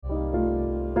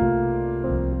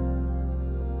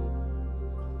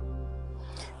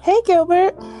Hey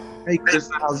Gilbert. Hey, Chris,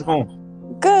 how's it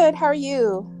going? Good. How are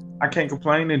you? I can't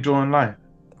complain, enjoying life.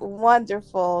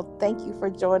 Wonderful. Thank you for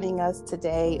joining us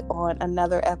today on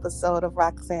another episode of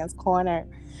Roxanne's Corner.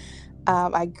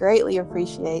 I greatly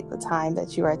appreciate the time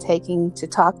that you are taking to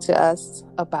talk to us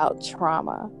about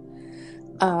trauma.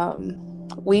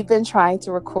 We've been trying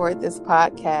to record this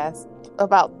podcast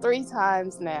about 3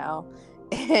 times now,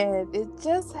 and it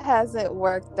just hasn't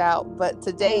worked out. But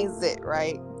today's it,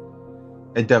 right?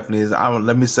 It definitely is.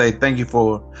 Let me say thank you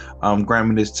for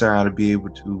granting me this time to be able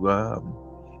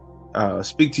to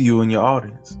speak to you and your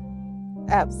audience.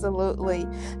 Absolutely.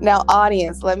 Now,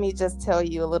 audience, let me just tell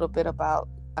you a little bit about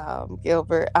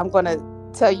Gilbert. I'm going to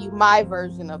tell you my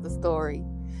version of the story,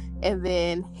 and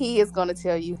then he is going to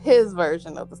tell you his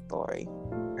version of the story.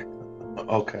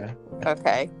 Okay.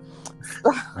 Okay.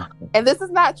 And this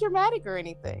is not dramatic or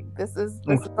anything. This is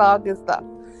all good stuff.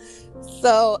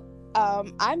 So,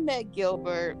 I met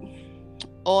Gilbert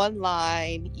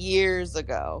online years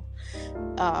ago,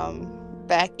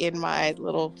 back in my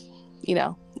little,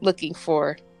 looking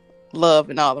for love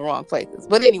in all the wrong places.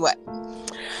 But anyway,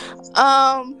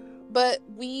 but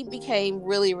we became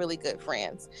really, really good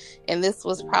friends. And this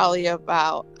was probably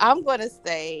about, I'm going to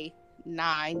say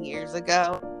 9 years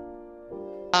ago.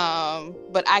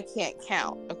 But I can't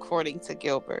count according to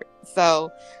Gilbert.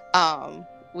 So,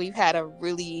 we've had a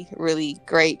really, really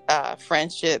great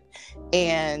friendship,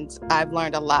 and I've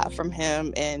learned a lot from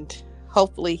him, and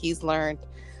hopefully he's learned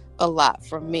a lot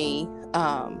from me.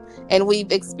 And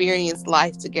we've experienced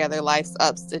life together, life's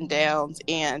ups and downs,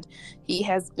 and he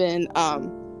has been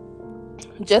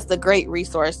just a great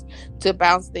resource to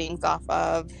bounce things off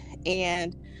of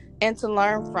and to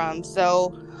learn from.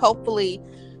 So hopefully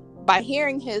by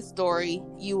hearing his story,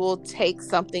 you will take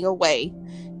something away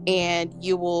and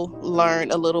you will learn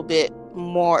a little bit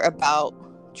more about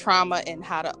trauma and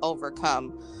how to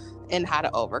overcome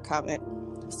it.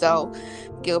 So,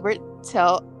 Gilbert,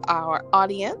 tell our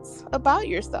audience about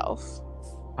yourself.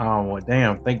 Well,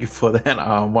 damn. Thank you for that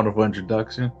wonderful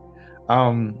introduction.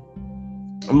 A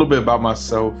little bit about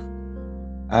myself.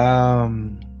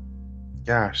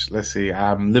 Gosh, let's see.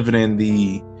 I'm living in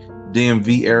the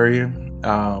DMV area,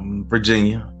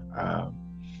 Virginia.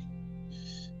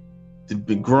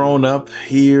 Been growing up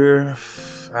here.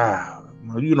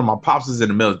 My pops is in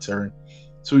the military,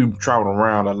 so we traveled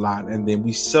around a lot, and then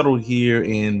we settled here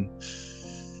in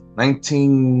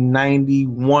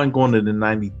 1991, going into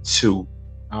 92.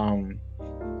 I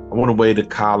went away to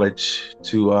college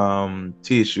to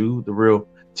TSU, the real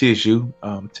TSU,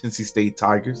 Tennessee State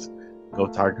Tigers. Go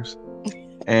Tigers.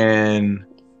 And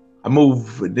I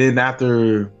moved. Then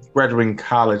after graduating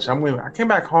college, I came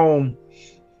back home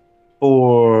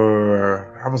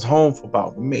I was home for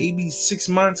about maybe 6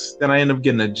 months. Then I ended up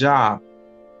getting a job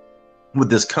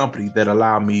with this company that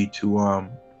allowed me to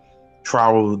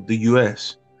travel the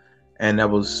U.S. And that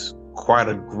was quite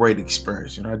a great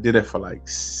experience. I did it for like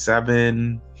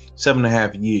seven and a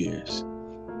half years.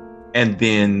 And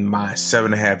then my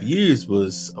 7.5 years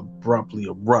was abruptly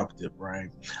erupted,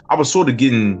 right? I was sort of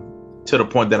getting to the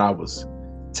point that I was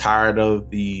tired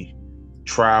of the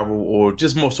travel, or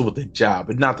just mostly with the job,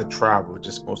 but not the travel,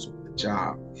 just mostly with the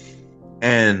job.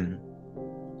 And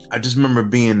I just remember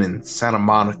being in Santa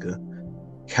Monica,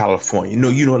 California.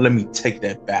 Let me take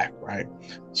that back, right?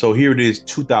 So here it is,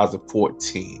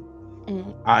 2014.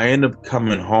 I end up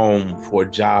coming home for a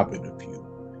job interview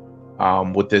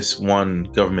with this one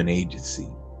government agency.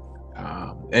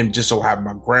 And just so happened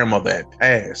my grandmother had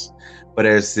passed. But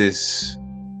as this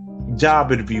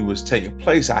job interview was taking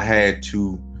place, I had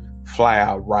to fly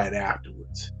out right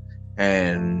afterwards.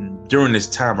 And during this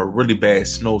time, a really bad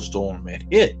snowstorm had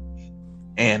hit,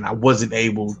 and I wasn't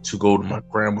able to go to my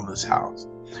grandmother's house.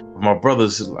 To my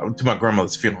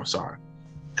grandmother's funeral, sorry.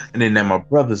 And then my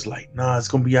brother's like, "Nah, it's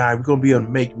gonna be all right. We're gonna be able to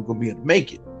make it. We're gonna be able to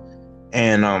make it."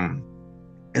 And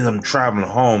as I'm traveling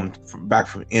home back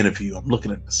from the interview, I'm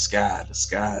looking at the sky. The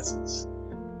sky is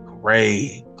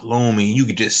gray, gloomy. You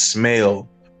could just smell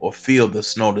or feel the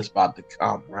snow that's about to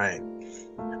come, right?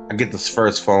 I get this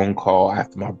first phone call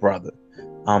after my brother.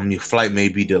 Your flight may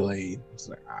be delayed. It's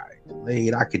like, all right,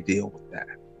 delayed. I could deal with that.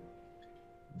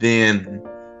 Then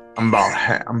I'm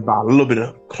about a little bit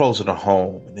closer to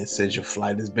home, and it says your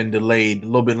flight has been delayed a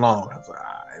little bit long. I was like,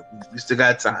 all right, we still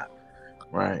got time,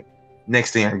 right?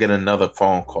 Next thing, I get another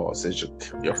phone call. It says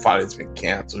your flight has been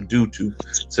canceled due to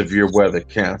severe weather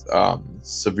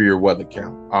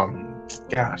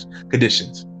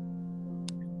conditions.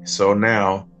 So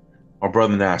now my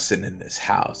brother and I are sitting in this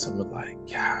house, and we're like,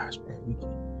 gosh,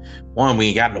 man, we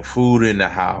ain't got no food in the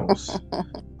house.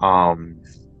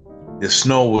 The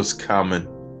snow was coming.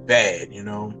 bad,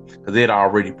 because they had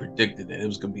already predicted that it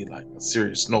was going to be like a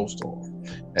serious snowstorm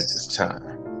at this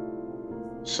time.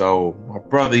 So my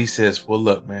brother, he says, well,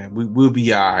 look, man, we'll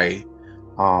be all right.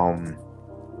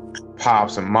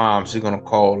 Pops and moms, they're going to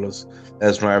call us,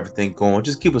 let us know everything going.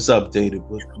 Just keep us updated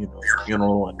with, and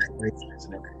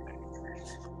everything.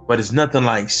 But it's nothing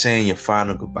like saying your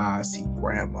final goodbyes to your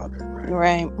grandmother.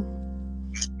 Right.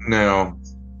 Now,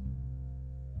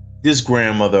 this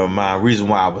grandmother of mine, reason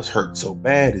why I was hurt so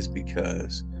bad is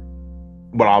because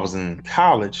when I was in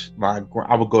college, I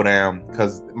would go down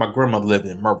because my grandmother lived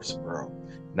in Murfreesboro,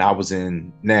 and I was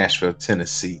in Nashville,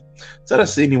 Tennessee. So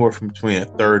that's anywhere from between a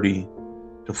 30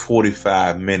 to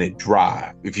 45-minute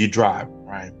drive if you drive,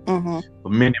 right? Mm-hmm. For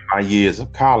many of my years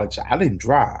of college, I didn't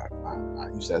drive. I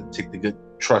used to take the good,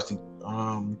 trusty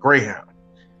Greyhound.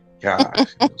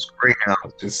 Gosh, those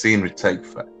Greyhounds just seemed to take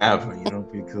forever,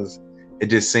 because it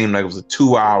just seemed like it was a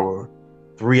 2-hour,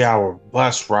 3-hour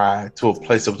bus ride to a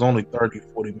place that was only 30,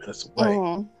 40 minutes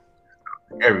away,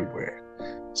 everywhere.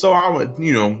 So I would,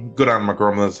 go down to my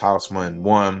grandmother's house when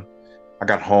I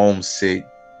got homesick,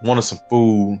 wanted some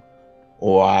food,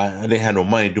 or I didn't have no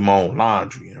money to do my own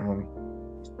laundry,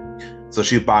 So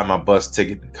she'd buy my bus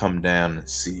ticket to come down and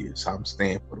see us. So I'm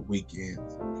staying for the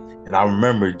weekends. And I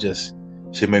remember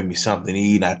she'd make me something to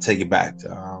eat, and I'd take it back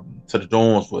to the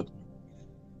dorms with me.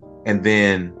 And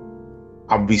then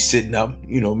I'd be sitting up,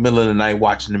 middle of the night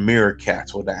watching the Mirror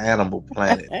Cats or the Animal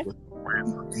Planet with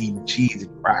eating cheese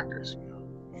and crackers.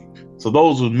 So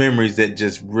those were memories that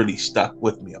just really stuck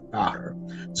with me about her.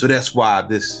 So that's why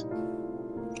this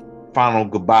final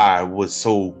goodbye was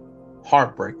so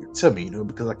heartbreaking to me,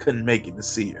 because I couldn't make it to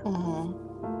see her.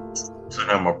 Mm-hmm. So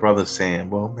now my brother's saying,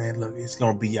 well, man, look, it's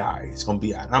going to be all right. It's going to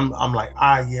be all right. I'm like,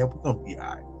 yeah, we're going to be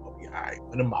all right. We're going to be all right.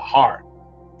 But in my heart,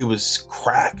 it was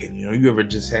cracking. You ever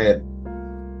just had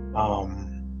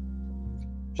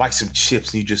like some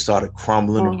chips and you just started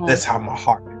crumbling? Mm-hmm. That's how my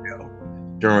heart felt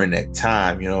during that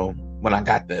time, when I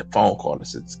got that phone call that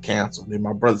said it's canceled. And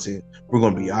my brother said, we're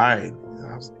going to be all right. And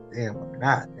I was like, damn, I'm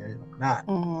not, man. I'm not.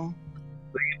 Mm-hmm.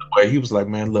 But either way, he was like,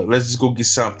 man, look, let's just go get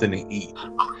something to eat.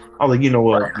 I was like, you know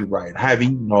what? You're right. I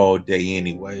haven't eaten all day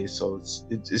anyway, so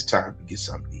it's time to get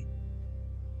something to eat.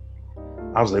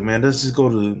 I was like, man, let's just go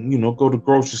to the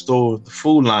grocery store, the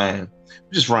food line,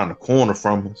 just around the corner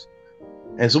from us.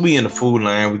 And so we in the food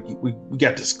line. We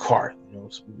got this cart,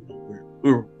 so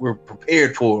we're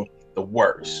prepared for the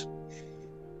worst.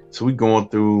 So we going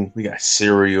through. We got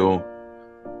cereal.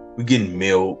 We getting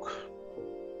milk,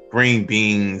 green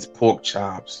beans, pork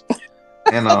chops,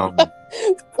 and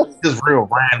just real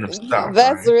random stuff.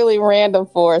 That's right? really random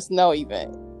for a snow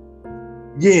event.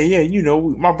 Yeah.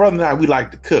 My brother and I, we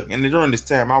like to cook, and during this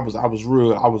time, I was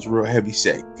real heavy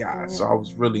set guy, so I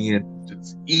was really into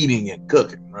just eating and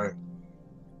cooking, right?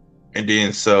 And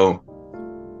then so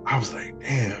I was like,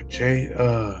 damn, Jay,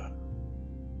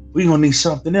 we gonna need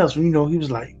something else. He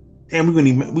was like, damn, we're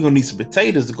gonna need some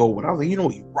potatoes to go with. I was like, you're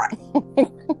right.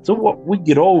 So what? We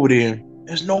get over there,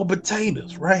 there's no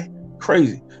potatoes, right?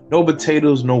 Crazy. No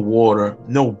potatoes, no water,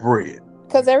 no bread.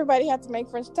 Because everybody had to make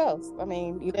French toast. I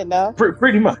mean, you didn't know?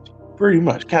 Pretty much.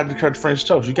 Captain Crunch French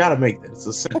toast. You gotta make that. It's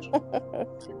essential.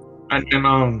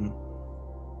 and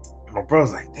my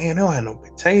brother's like, damn, they don't have no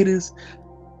potatoes.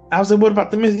 I was like, what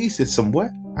about the instant? He said, some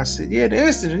what? I said, yeah, the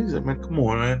instant. He said, man, come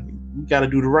on, man. We gotta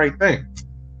do the right thing.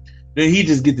 Then he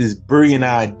just get this brilliant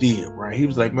idea, right? He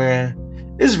was like,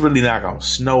 man, this is really not gonna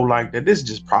snow like that. This is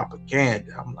just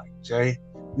propaganda. I'm like, Jay,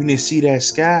 you didn't see that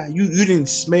sky? You didn't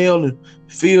smell and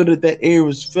feel that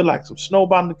air feel like some snow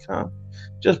about to come?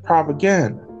 Just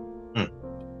propaganda. All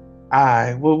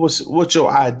right, well, what's your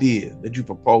idea that you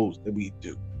propose that we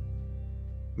do?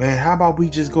 Man, how about we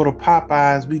just go to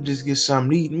Popeyes? We just get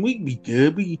something to eat and we can be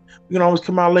good. We can always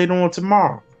come out later on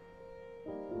tomorrow.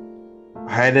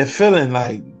 I had that feeling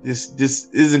like this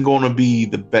isn't going to be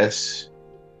the best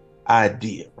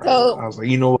idea. Right? So, I was like,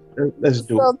 you know what? Let's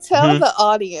do it. So tell the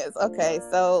audience. Okay,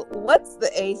 so what's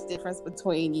the age difference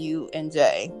between you and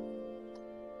Jay?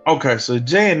 Okay, so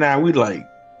Jay and I, we like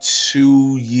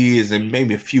 2 years and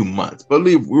maybe a few months, but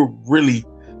we're really,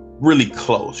 really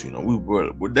close.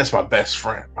 That's my best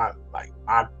friend, my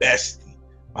bestie,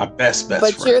 my best friend.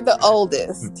 But you're the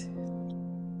oldest.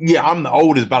 Yeah, I'm the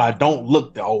oldest, but I don't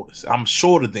look the oldest. I'm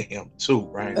shorter than him too,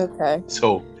 right? Okay.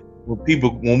 So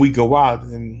when we go out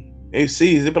and they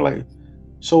see us, they be like,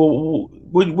 so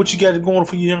what you got going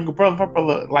for your younger brother? My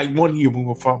brother, like 1 year we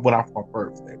went out for my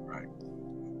birthday, right?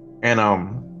 And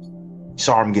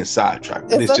sorry, I'm getting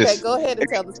sidetracked. It's okay. Go ahead and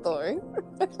tell the story.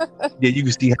 Yeah, you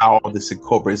can see how all this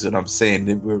incorporates what I'm saying,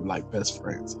 that we're like best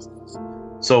friends.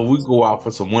 So we go out for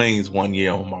some wings 1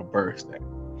 year on my birthday.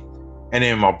 And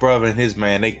then my brother and his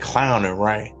man, they clowning,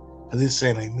 right? Because they're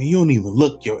saying, like, man, you don't even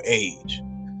look your age.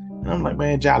 And I'm like,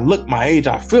 man, I look my age,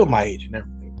 I feel my age and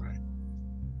everything, right?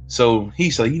 So he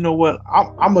said, you know what?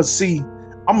 I'm going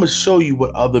to show you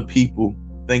what other people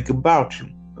think about you.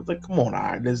 I was like, come on, all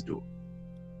right, let's do it.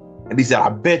 And he said, I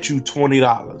bet you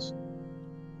 $20.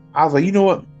 I was like, you know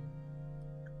what?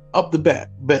 Up the bet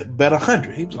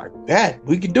 100. He was like, bet,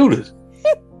 we can do this.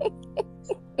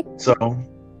 So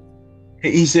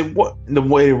he said, what? The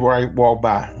way right walked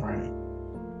by, right?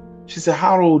 She said,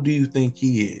 how old do you think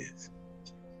he is?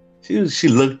 She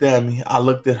looked at me. I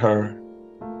looked at her.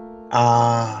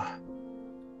 About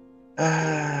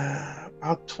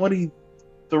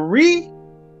 23.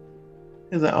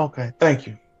 He's like, okay, thank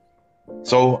you.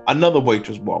 So another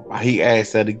waitress walked by. He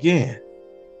asked that again.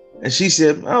 And she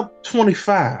said, well,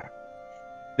 25.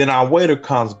 Then our waiter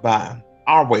comes by.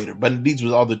 Our waiter, but these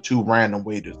were other two random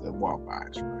waiters that walked by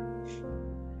us, right?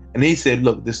 And he said,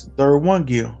 look, this is the third one,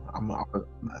 Gil. We're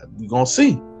going to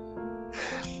see.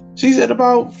 She said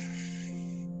about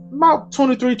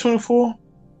 23, 24.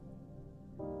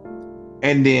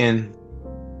 And then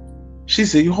she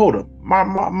said, you hold up. My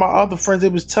other friends, they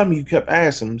was telling me you kept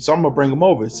asking them, so I'm going to bring them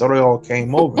over. So they all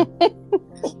came over.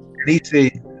 And he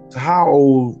said, so how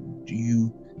old do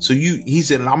you... he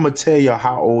said, I'm going to tell you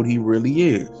how old he really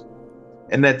is.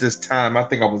 And at this time, I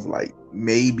think I was like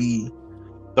maybe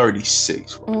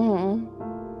 36. Mm-hmm.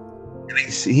 And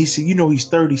he said, you know, he's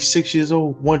 36 years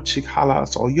old. One chick hollered out,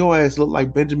 so your ass look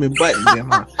like Benjamin Button.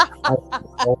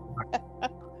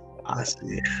 I said,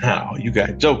 oh, you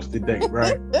got jokes today,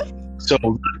 right? So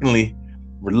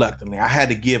reluctantly, I had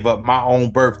to give up my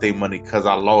own birthday money because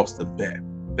I lost the bet,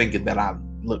 thinking that I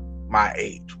looked my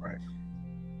age, right?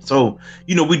 So,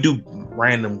 you know, we do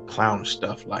random clown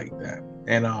stuff like that.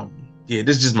 And yeah,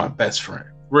 this is just my best friend.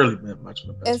 Really much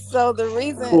my best friend. And so the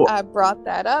reason I brought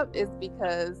that up is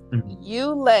because you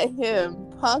let him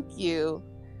punk you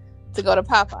to go to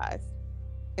Popeyes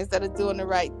instead of doing the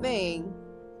right thing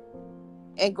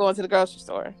and going to the grocery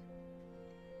store.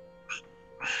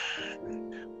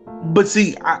 But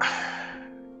see,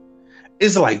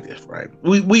 it's like this, right?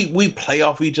 We play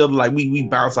off each other, like we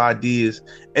bounce ideas,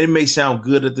 and it may sound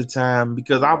good at the time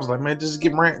because I was like, man, just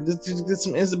get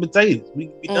some instant potatoes. We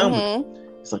can be done with it.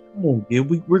 It's like, come on,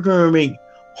 dude, we're gonna make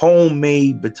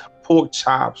homemade pork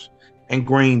chops and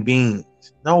green beans.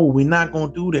 No, we're not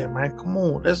gonna do that, man. Come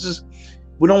on,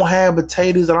 we don't have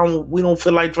potatoes. We don't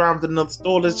feel like driving to another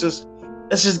store. Let's just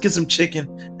get some chicken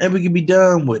and we can be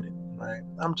done with it. Right?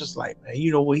 I'm just like, man,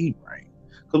 you know what? He right.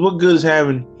 Because what good is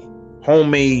having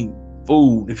homemade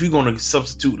food if you're gonna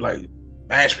substitute like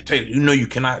mashed potatoes? You know you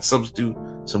cannot substitute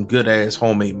some good ass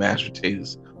homemade mashed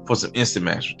potatoes for some instant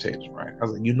mashed potatoes, right? I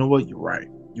was like, you know what? You're right.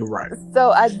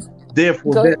 So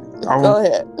therefore go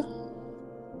ahead.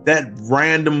 That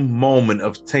random moment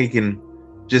of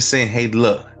just saying, hey,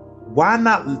 look, why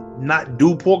not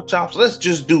do pork chops? Let's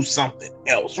just do something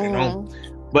else, you know?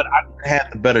 But I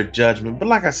had the better judgment. But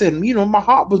like I said, you know, my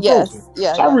heart was broken.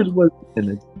 Yeah, so I really wasn't in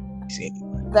the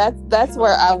That's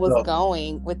where I was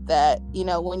going with that. You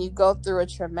know, when you go through a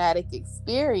traumatic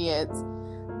experience,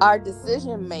 our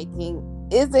decision making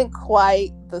isn't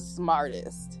quite the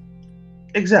smartest.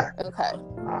 Exactly. Okay.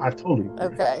 I totally agree.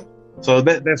 Okay. So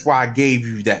that's why I gave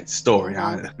you that story.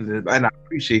 And I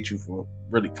appreciate you for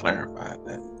really clarifying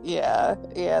that.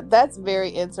 Yeah. That's very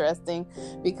interesting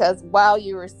because while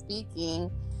you were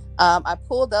speaking, I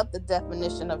pulled up the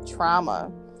definition of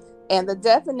trauma. And the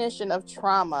definition of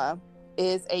trauma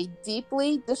is a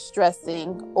deeply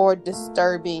distressing or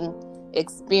disturbing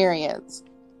experience.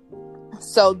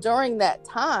 So during that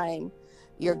time,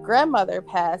 your grandmother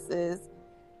passes,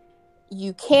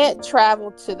 you can't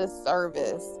travel to the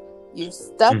service, you're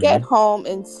stuck at home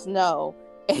in snow,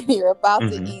 and you're about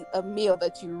to eat a meal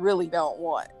that you really don't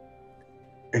want.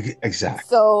 Exactly.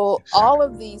 So all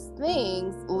of these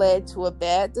things led to a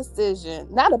bad decision.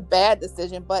 Not a bad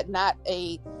decision, but not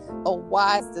a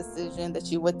wise decision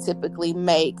that you would typically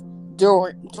make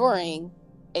during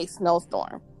a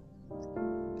snowstorm.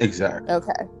 Exactly.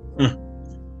 Okay.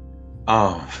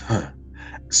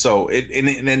 So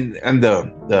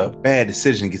the bad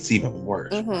decision gets even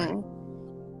worse. Right?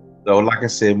 So like I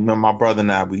said, my brother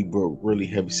and I, we were really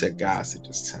heavy set guys at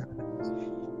this time.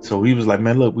 So he was like,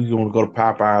 man, look, we're going to go to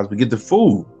Popeyes. We get the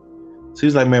food. So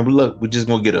he's like, man, look, we're just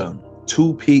going to get a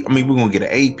 2-piece. I mean, we're going to get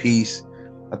an 8-piece.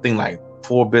 I think like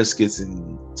 4 biscuits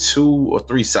and 2 or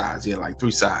 3 sides. Yeah, like 3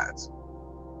 sides.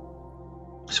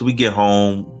 So we get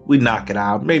home. We knock it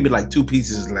out. Maybe like 2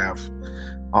 pieces left.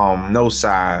 No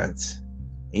sides.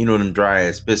 You know them dry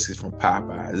ass biscuits from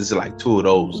Popeyes. This is like 2 of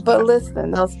those. But listen,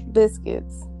 those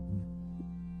biscuits,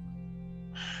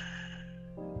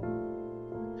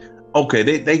 Okay,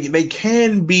 they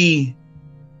can be.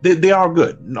 They are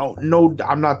good. No,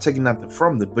 I'm not taking nothing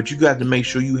from them, but you got to make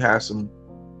sure you have some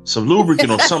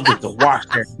lubricant or something to wash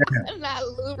that down. Not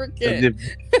lubricant.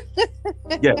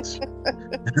 Yes.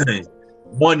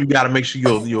 One, you got to make sure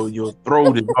your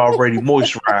throat is already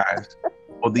moisturized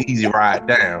for the easy ride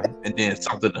down, and then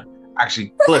something to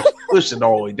actually push it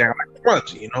all the way down, like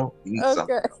crunchy. You need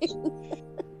something else.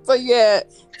 So yeah,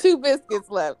 2 biscuits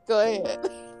left. Go ahead.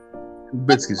 2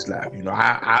 biscuits left.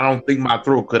 I don't think my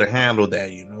throat could have handled that.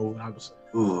 I was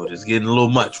just getting a little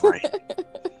much, right?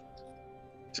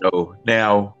 So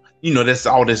now, that's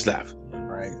all that's left,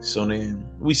 right? So then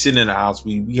we sit in the house,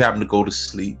 we happen to go to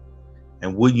sleep,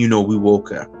 and we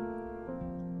woke up,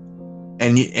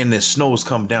 and the snow's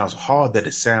come down so hard that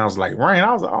it sounds like rain.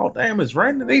 I was like, oh damn, it's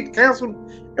raining. They canceled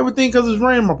everything because it's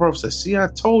raining. My brother said, see, I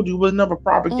told you it was never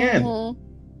propaganda.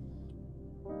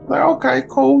 Mm-hmm. Like, okay,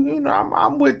 cool.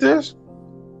 I'm with this.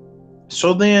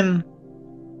 So then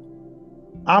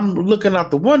I'm looking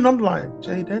out the window. I'm like,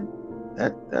 Jay,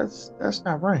 that's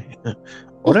not rain.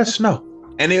 Oh, that's snow.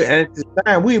 And at the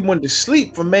time we went to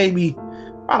sleep for maybe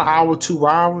about an hour, 2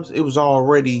 hours. It was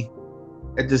already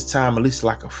at this time at least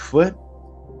like a foot.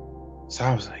 So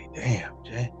I was like, damn,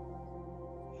 Jay.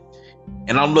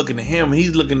 And I'm looking at him, and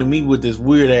he's looking at me with this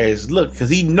weird ass look, because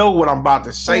he know what I'm about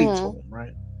to say to him,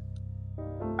 right?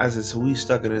 I said, so we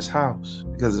stuck in this house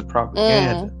because it's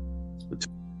propaganda.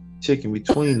 Chicken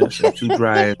between us and 2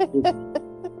 dry ass.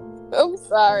 I'm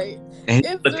sorry. And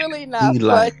it's really not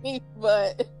funny,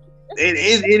 but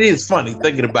it is funny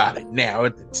thinking about it now.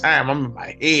 At the time, I'm in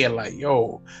my head like,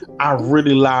 yo, I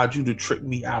really allowed you to trick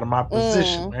me out of my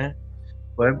position, man.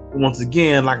 But once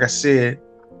again, like I said,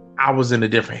 I was in a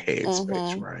different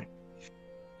headspace, right?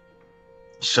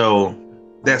 So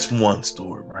that's one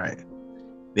story, right?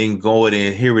 Then going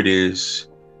in, here it is,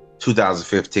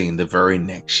 2015, the very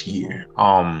next year.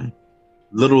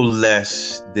 Little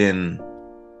less than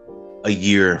a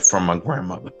year from my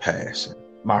grandmother passing.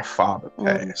 My father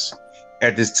passed.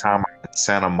 At this time, I'm in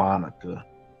Santa Monica,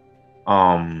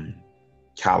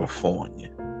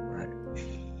 California, right?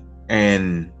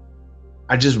 And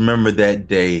I just remember that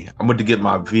day, I went to get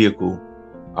my vehicle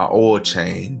oil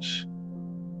change,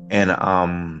 and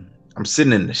I'm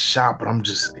sitting in the shop, but I'm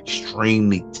just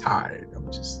extremely tired.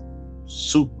 I'm just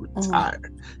super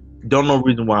tired. Don't know the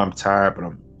reason why I'm tired, but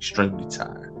I'm extremely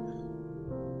tired.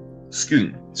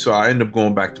 Excuse me. So I end up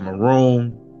going back to my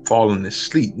room, falling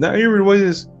asleep. Now here it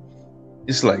is.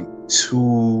 It's like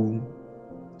 2,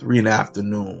 3 in the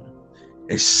afternoon.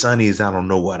 It's sunny as I don't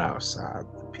know what outside.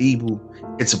 The people,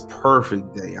 it's a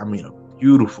perfect day. I mean, a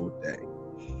beautiful day.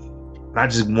 And I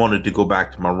just wanted to go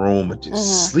back to my room and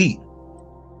just sleep.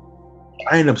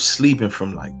 I ended up sleeping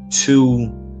from like 2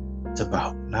 to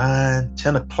about 9,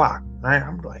 10 o'clock. Right?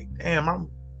 I'm like, damn, I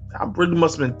really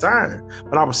must have been tired.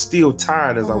 But I was still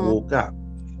tired as I woke up.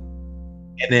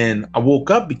 And then I woke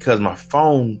up because my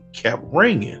phone kept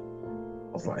ringing.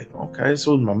 I was like, okay,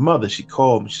 so it was my mother. She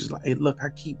called me. She's like, hey, look, I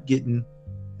keep getting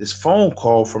this phone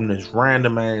call from this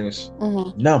random ass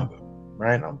number,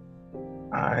 right? I'm all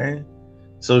right.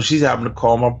 So she's having to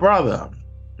call my brother,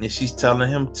 and she's telling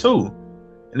him too.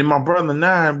 And then my brother and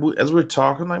I, as we're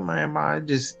talking, like, man,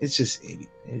 it's just anything.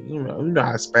 You know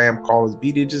how spam callers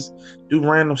be. They just do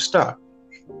random stuff.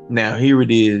 Now here it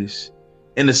is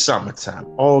in the summertime,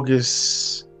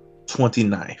 August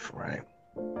 29th, right?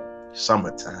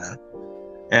 Summertime.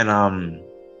 And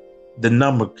the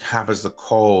number happens to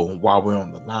call while we're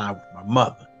on the line with my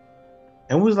mother.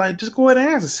 And we was like, just go ahead and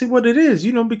answer, see what it is,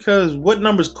 because what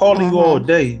number's calling you all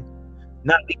day,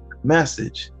 not leaving a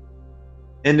message,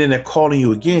 and then they're calling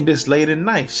you again this late at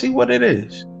night. See what it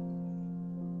is.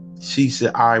 She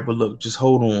said, all right, but look, just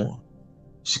hold on.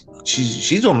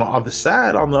 She's on the other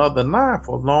side, on the other line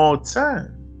for a long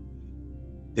time.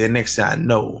 Then next thing I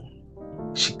know,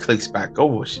 she clicks back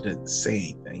over. She doesn't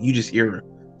say anything. You just hear her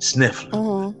sniffling.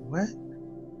 Like, what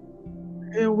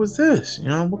the hell was this?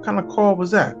 What kind of call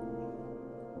was that?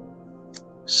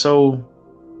 So,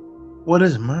 what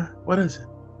is it, man? What is it?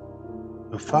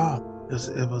 Your father.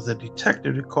 It was a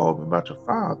detective that called me about your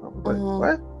father. I was like,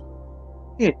 what?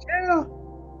 He in jail?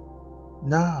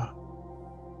 Nah.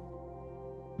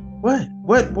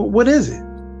 What is it?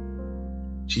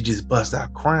 She just bust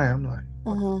out crying. I'm like,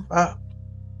 what the fuck?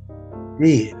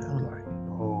 Dead. I'm like,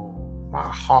 oh, my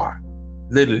heart.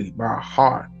 Literally, my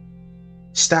heart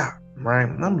stopped, right?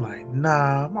 And I'm like,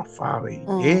 nah, my father ain't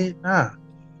dead. Nah.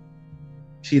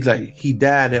 She's like, he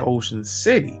died in Ocean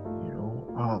City,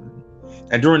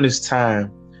 And during this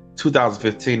time,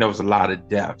 2015, there was a lot of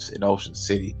deaths in Ocean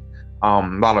City. A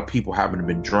lot of people having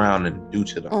been drowning due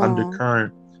to the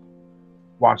undercurrent.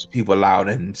 watching people out,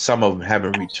 and some of them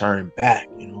haven't returned back,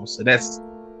 you know. So that's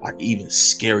like even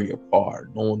scarier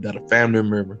part, knowing that a family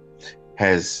member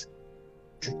has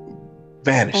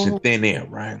vanished in thin air,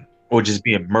 right? Or just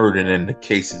being murdered and the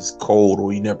case is cold,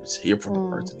 or you never hear from the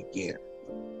person again.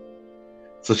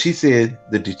 So she said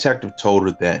the detective told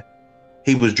her that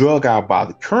he was drug out by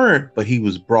the current, but he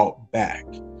was brought back.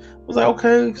 I was like,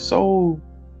 okay, so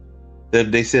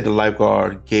they said the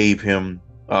lifeguard gave him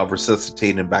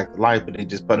resuscitating back to life, but they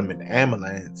just put him in the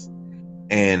ambulance,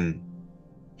 and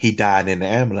he died in the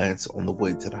ambulance on the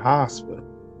way to the hospital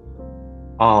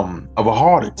of a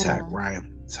heart attack, right?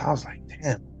 So I was like,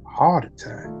 damn, a heart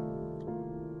attack.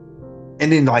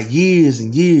 And then like years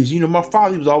and years, you know, my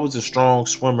father was always a strong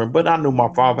swimmer, but I knew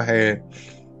my father had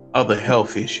other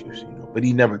health issues, you know, but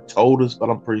he never told us, but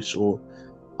I'm pretty sure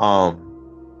one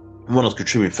of those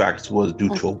contributing factors was due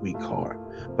to a weak heart.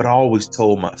 But I always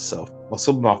told myself,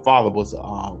 well, my father was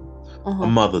a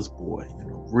mother's boy, you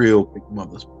know, real big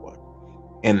mother's boy.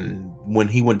 And when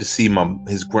he went to see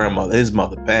his grandmother, his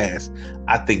mother passed,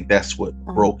 I think that's what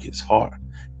broke his heart.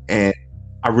 And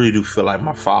I really do feel like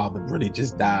my father really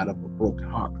just died of a broken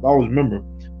heart. I always remember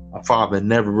my father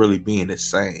never really being the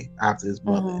same after his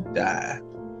mother died.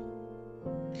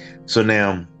 So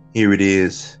now here it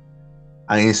is.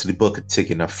 I instantly book a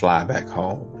ticket and I fly back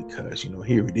home because, you know,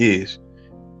 here it is.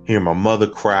 Hearing my mother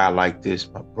cry like this,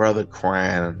 my brother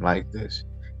crying like this.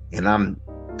 And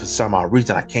for some odd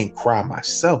reason, I can't cry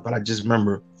myself, but I just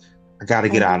remember I got to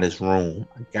get out of this room.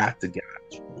 I got to get out of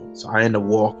this room. So I end up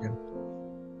walking.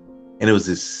 And it was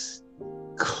this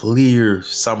clear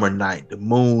summer night. The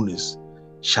moon is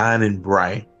shining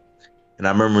bright. And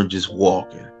I remember just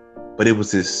walking. But it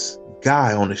was this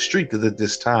guy on the street, because at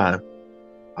this time,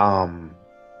 I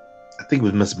think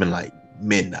it must have been like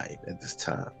midnight at this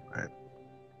time, right?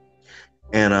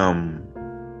 And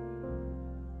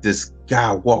this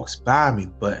guy walks by me,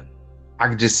 but I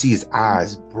can just see his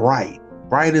eyes bright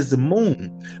as the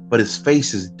moon, but his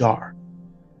face is dark.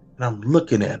 And I'm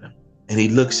looking at him. And he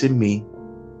looks at me,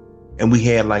 and we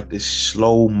had like this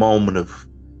slow moment of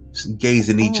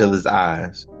gazing each other's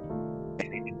eyes,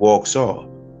 and he walks off.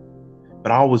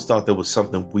 But I always thought there was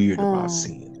something weird about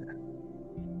seeing that.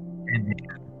 And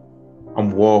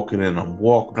I'm walking,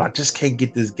 but I just can't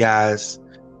get this guy's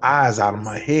eyes out of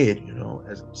my head, you know,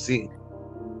 as I'm seeing.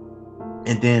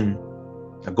 And then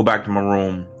I go back to my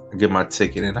room, I get my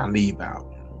ticket, and I leave out.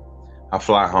 You know? I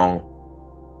fly home.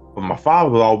 But my father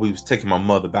was always taking my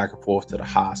mother back and forth to the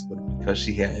hospital because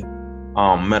she had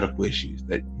medical issues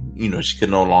that, you know, she could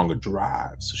no longer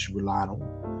drive. So she relied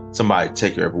on somebody to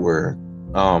take her everywhere,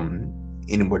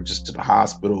 anywhere, just to the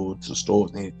hospital, to the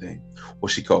stores, anything,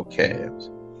 what she called cabs.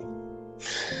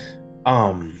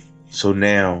 So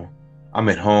now I'm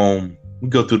at home. We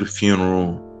go through the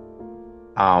funeral.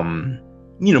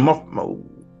 You know,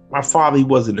 my father, he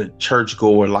wasn't a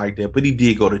churchgoer like that, but he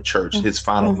did go to church his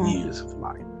final years of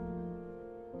life.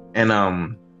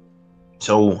 And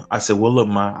so I said, well, look,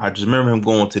 I just remember him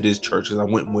going to this church because I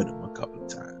went with him a couple of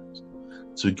times.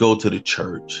 So we go to the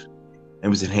church and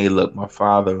we said, hey, look, my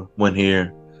father went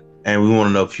here and we want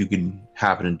to know if you can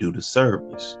happen to do the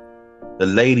service. The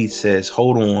lady says,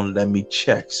 hold on, let me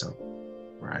check something,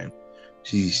 right?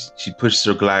 She pushes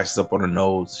her glasses up on her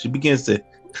nose. She begins to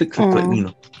click, you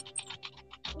know.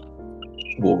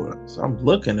 So I'm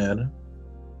looking at her.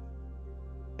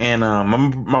 And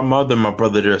my mother and my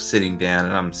brother, they're sitting down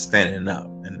and I'm standing up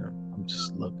and I'm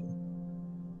just looking.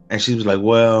 And she was like,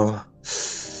 well,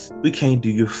 we can't do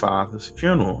your father's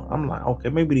funeral. I'm like, okay,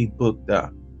 maybe they booked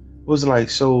up. It was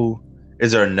like, so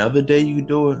is there another day you can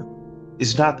do it?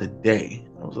 It's not the day.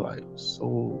 I was like, so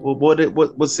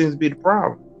what seems to be the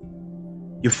problem?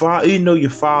 Your father, you know, your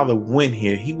father went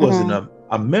here. He wasn't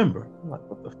a member. I'm like,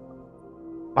 what the fuck?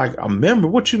 Like a member?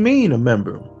 What you mean a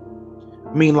member?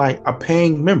 I mean, like a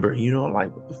paying member, you know,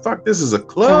 like what the fuck? This is a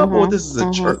club or this is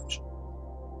a church?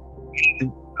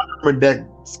 And I remember that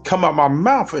come out my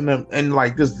mouth, and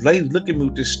like this lady look at me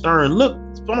with this stern look.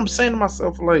 That's what I'm saying to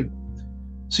myself, like,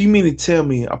 so you mean to tell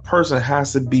me a person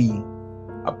has to be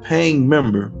a paying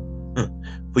member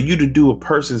for you to do a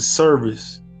person's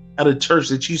service at a church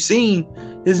that you seen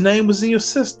his name was in your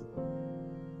system?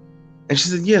 And she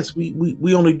said, yes,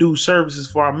 we only do services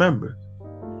for our members.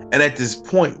 And at this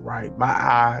point, right, my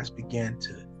eyes began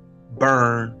to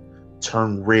burn,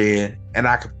 turn red, and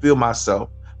I could feel myself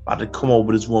about to come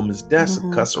over this woman's desk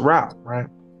and cuss her out, right?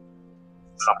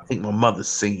 So I think my mother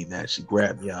seen that. She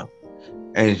grabbed me up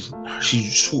and she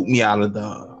swooped me out of the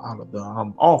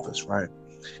office, right?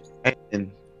 And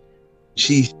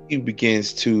she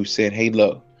begins to say, hey,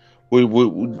 look, we're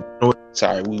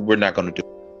not going to do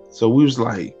it. So we was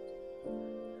like,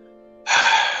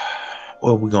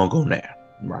 where we gonna go now?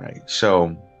 Right.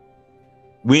 So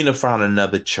we ended up finding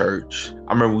another church.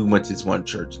 I remember we went to this one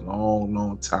church a long,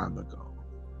 long time ago.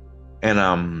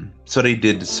 And so they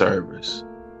did the service.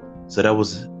 So that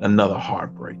was another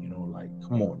heartbreak, like,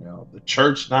 come on now. The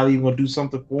church not even gonna do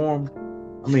something for them.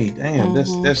 I mean, damn,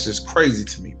 that's just crazy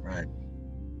to me, right?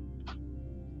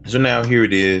 So now here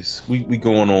it is. We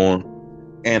going on,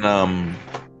 and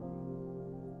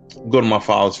go to my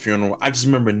father's funeral. I just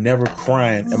remember never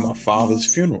crying at my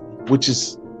father's funeral, which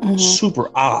is super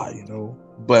odd,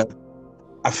 But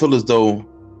I feel as though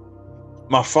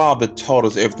my father taught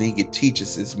us everything he could teach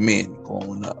us as men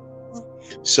growing up.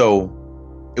 So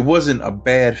it wasn't a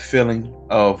bad feeling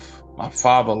of my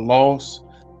father lost.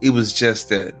 It was just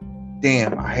that,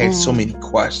 damn, I had so many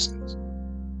questions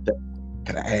that I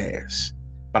could ask,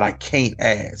 but I can't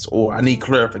ask, or I need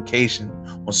clarification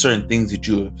on certain things that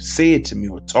you have said to me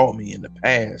or taught me in the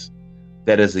past,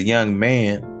 that as a young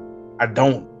man, I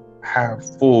don't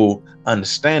have full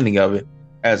understanding of it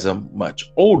as a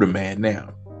much older man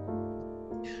now.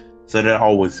 So that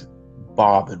always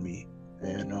bothered me.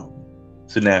 And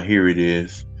so now here it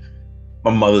is.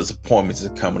 My mother's appointments are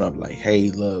coming up, like, hey,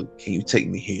 look, can you take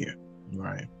me here?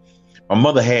 Right. My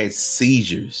mother had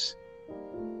seizures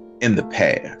in the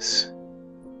past.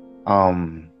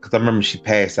 Because I remember she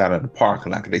passed out in the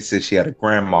parking lot. They said she had a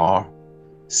grandma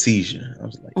seizure. I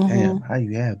was like, damn, how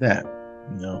you have that?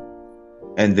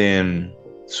 And then,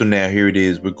 so now here it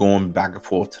is. We're going back and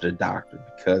forth to the doctor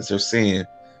because they're saying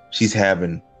she's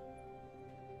having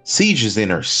seizures in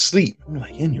her sleep. I'm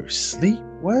like, in your sleep?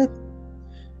 What?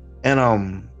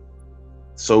 And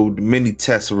so many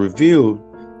tests have revealed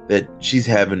that she's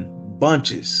having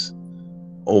bunches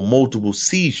or multiple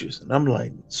seizures. And I'm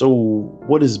like, so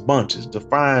what is bunches?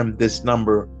 Define this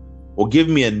number, or give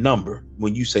me a number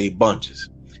when you say bunches.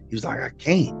 He was like, I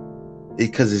can't,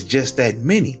 because it's just that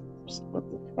many. I was like,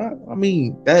 what the fuck? I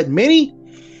mean, that many?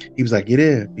 He was like, it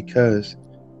is, because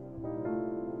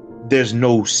there's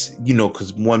no,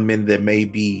 because 1 minute there may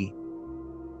be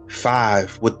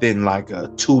 5 within like a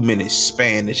 2-minute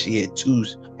span that she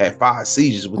had 5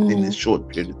 seizures within this short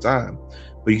period of time.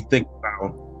 But you think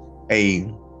about a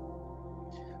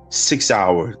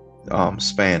 6-hour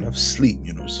span of sleep,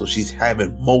 so she's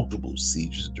having multiple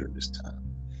seizures during this time.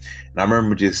 And I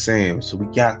remember just saying, so we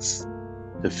got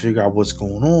to figure out what's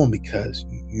going on, because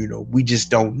we just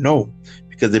don't know,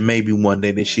 because it may be one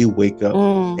day that she'll wake up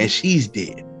and she's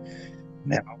dead.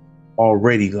 Now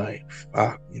already, like,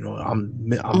 fuck, I'm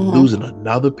losing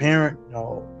another parent.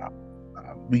 No,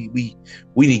 we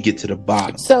need to get to the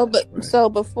bottom. So, so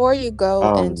before you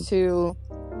go into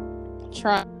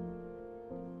trying to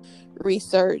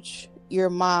research your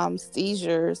mom's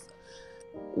seizures,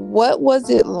 what was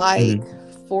it like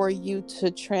for you to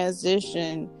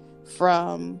transition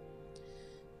from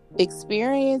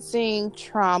experiencing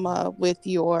trauma with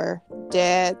your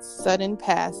dad's sudden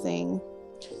passing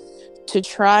to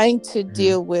trying to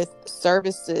deal with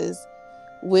services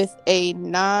with an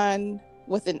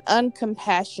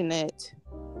uncompassionate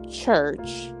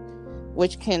church,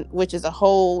 which is a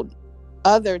whole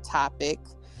other topic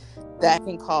that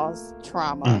can cause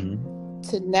trauma,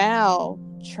 to now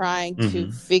trying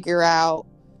to figure out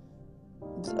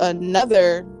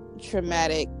another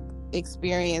traumatic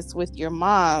experience with your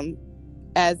mom,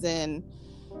 as in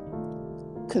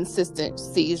consistent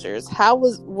seizures?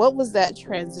 What was that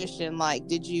transition like?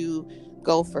 Did you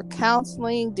go for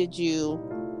counseling? Did you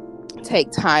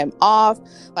take time off?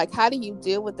 Like, how do you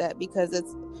deal with that? Because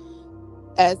it's,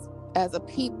 as a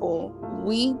people,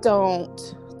 we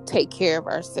don't take care of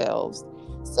ourselves.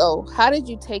 So how did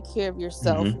you take care of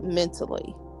yourself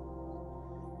mentally?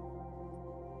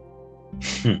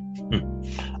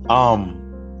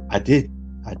 I did.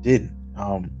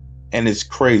 And it's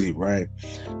crazy, right?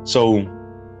 So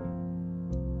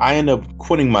I ended up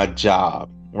quitting my job,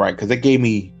 right? Because they gave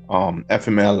me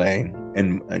FMLA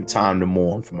and time to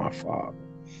mourn for my father.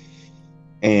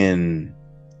 And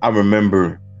I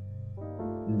remember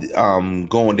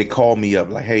they called me up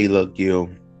like, hey, look, Gil,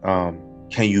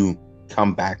 can you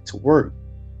come back to work?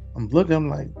 I'm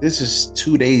like, this is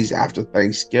 2 days after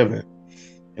Thanksgiving.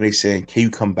 And they said, can you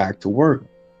come back to work?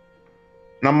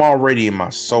 And I'm already in my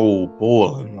soul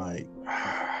boiling, like,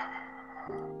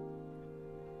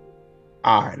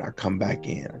 all right, I come back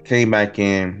in. I came back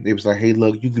in. It was like, hey,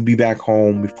 look, you could be back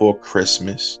home before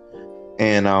Christmas,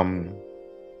 and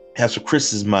have some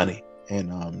Christmas money, and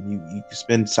you can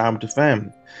spend time with the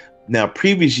family. Now,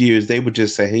 previous years, they would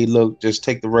just say, hey, look, just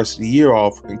take the rest of the year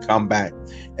off and come back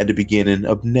at the beginning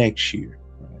of next year.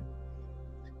 Right?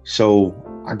 So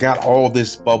I got all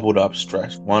this bubbled up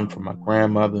stress. One from my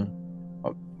grandmother,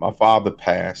 my father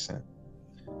passing.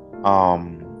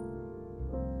 um,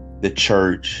 the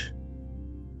church,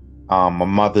 my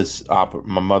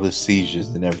mother's seizures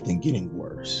and everything getting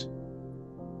worse.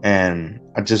 And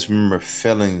I just remember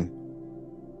feeling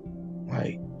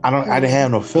like I didn't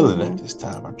have no feeling at this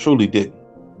time. I truly didn't.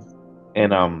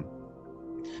 And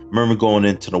remember going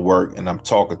into the work and I'm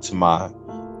talking to my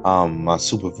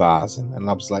supervisor, and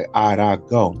I was like, all right, I'll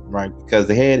go, right? Because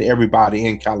they had everybody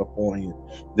in California,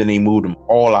 then they moved them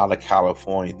all out of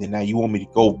California. Then now you want me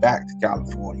to go back to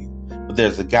California. But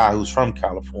there's a guy who's from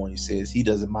California says he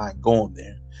doesn't mind going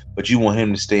there, but you want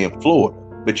him to stay in Florida.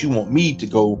 But you want me to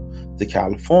go to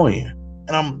California.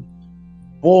 And I'm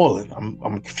boiling.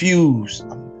 I'm confused.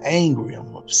 I'm angry.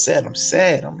 I'm upset. I'm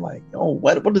sad. I'm like, oh,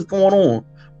 what is going on?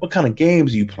 What kind of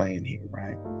games are you playing here,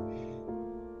 right?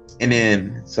 And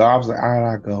then so I was like, all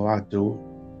right, I'll go, I'll do it.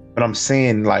 But I'm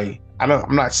saying like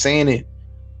I'm not saying it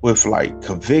with like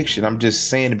conviction. I'm just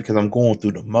saying it because I'm going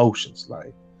through the motions.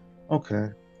 Like, okay,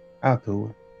 I'll do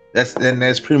it.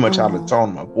 That's pretty much how the tone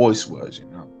of my voice was, you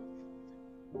know.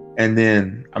 And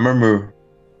then I remember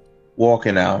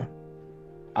walking out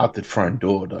the front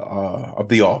door of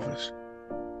the office.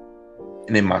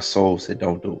 And then my soul said,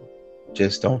 don't do it.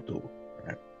 Just don't do it.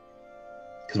 Right?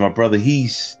 Because my brother, he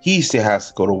still has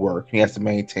to go to work. He has to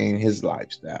maintain his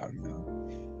lifestyle, you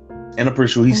know. And I'm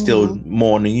pretty sure he's still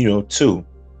mourning, you know, too.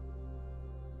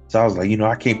 So I was like, you know,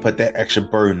 I can't put that extra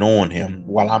burden on him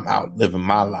while I'm out living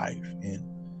my life. And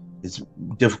it's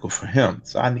difficult for him.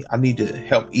 So I need to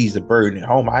help ease the burden at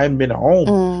home. I haven't been at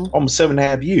home almost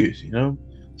 7.5 years, you know.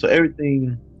 So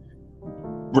everything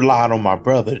relied on my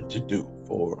brother to do.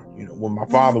 For, you know, when my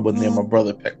father wasn't there, my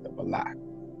brother picked up a lot.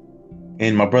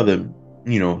 And my brother,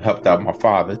 you know, helped out my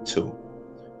father too.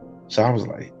 So I was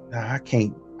like, nah, I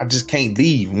just can't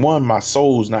leave. One, my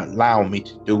soul's not allowing me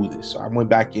to do this. So I went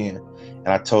back in and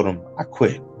I told him I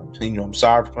quit. You know, I'm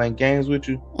sorry for playing games with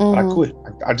you, but I quit.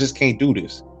 I just can't do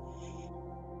this.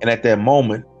 And at that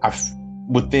moment, at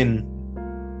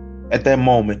that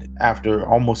moment, after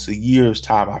almost a year's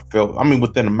time,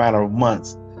 within a matter of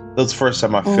months, that was the first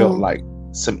time I felt like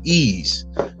some ease,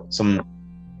 some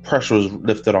pressure was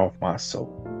lifted off my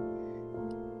soul.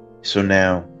 So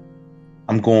now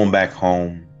I'm going back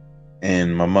home,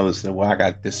 and my mother said, well, I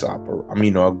got this we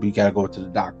got to go to the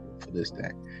doctor for this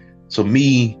thing. So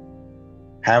me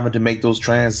having to make those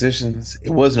transitions,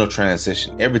 it was no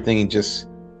transition. Everything just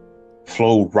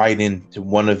flowed right into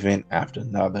one event after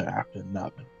another.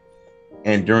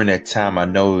 And during that time, I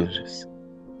noticed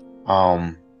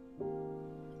I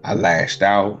lashed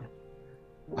out.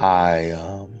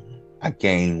 I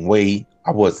gained weight.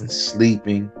 I wasn't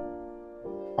sleeping.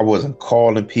 I wasn't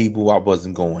calling people. I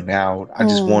wasn't going out. I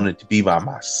just wanted to be by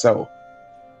myself.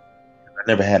 I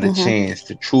never had a chance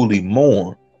to truly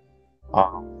mourn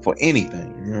for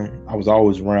anything. You know? I was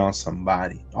always around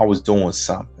somebody, always doing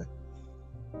something.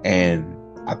 And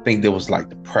I think there was like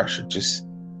the pressure just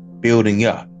building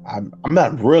up. I'm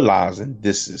not realizing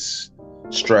this is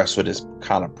stress or this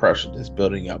kind of pressure that's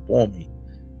building up on me.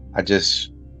 I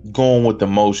just going with the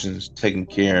motions, taking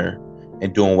care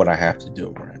and doing what I have to do,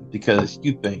 right? Because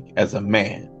you think as a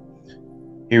man,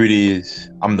 here it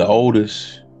is, I'm the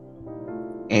oldest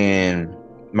and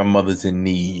my mother's in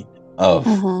need of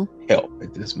help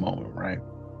at this moment, right?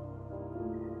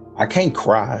 I can't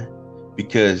cry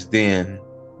because then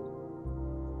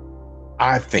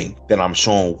I think that I'm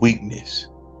showing weakness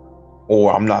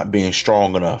or I'm not being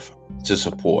strong enough to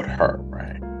support her,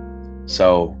 right?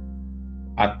 So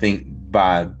I think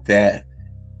by that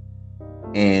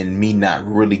and me not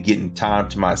really getting time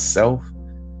to myself,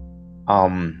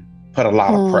 put a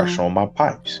lot of pressure on my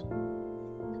pipes.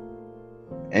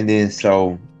 And then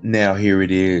so now here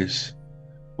it is.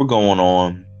 We're going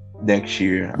on next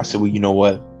year. I said, well, you know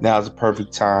what? Now's the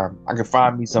perfect time. I can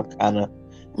find me some kind of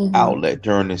outlet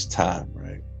during this time,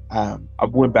 right? I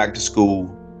went back to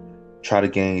school, try to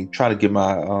get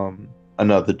my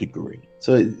another degree.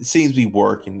 So it seems to be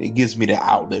working. It gives me the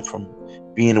outlet from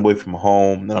being away from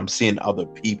home, and I'm seeing other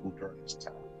people during this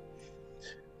time.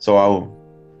 So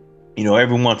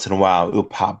every once in a while it'll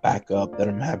pop back up that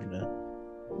I'm having to,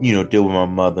 deal with my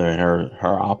mother and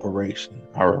her operation,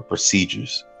 her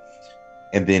procedures.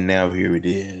 And then now here it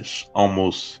is,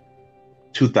 almost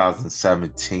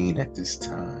 2017 at this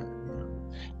time.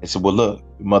 They said, well, look,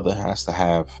 your mother has to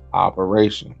have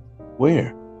operation.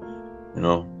 Where?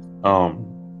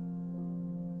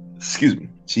 Excuse me.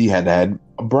 She had to have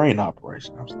a brain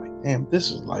operation. I was like, damn,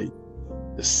 this is like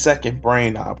the second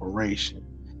brain operation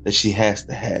that she has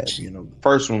to have. The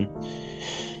first one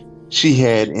she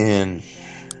had in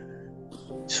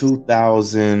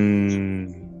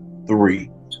 2003.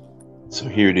 So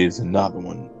here it is, another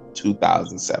one,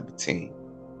 2017.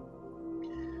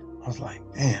 I was like,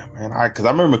 damn, man. Because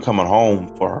I remember coming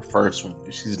home for her first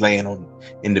one. She's laying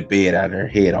in the bed, out her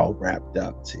head all wrapped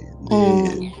up, saying,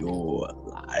 "Live your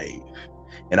life."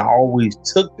 And I always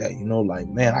took that, like,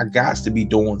 man, I got to be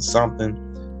doing something.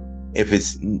 If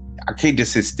I can't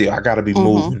just sit still. I got to be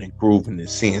moving and grooving and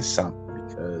seeing something,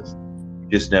 because you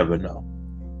just never know.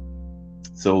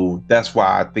 So that's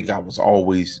why I think I was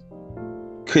always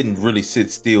couldn't really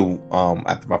sit still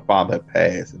after my father had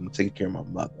passed and taking care of my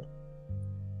mother.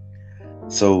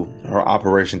 So her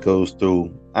operation goes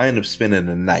through. I end up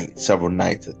spending several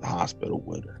nights at the hospital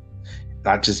with her. And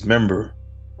I just remember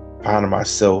finding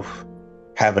myself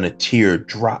having a tear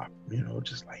drop,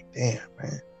 just like, damn,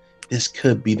 man, this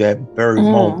could be that very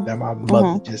moment that my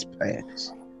mother just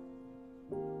passed.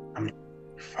 I mean,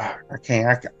 fuck, I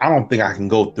don't think I can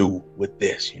go through with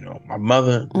this, my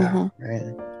mother, nah,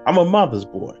 man, I'm a mother's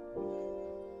boy.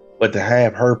 But to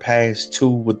have her pass too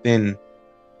within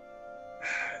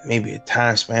maybe a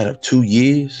time span of 2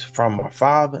 years from my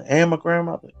father and my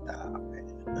grandmother, nah,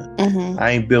 man,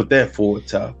 I ain't built that for it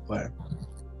tough. But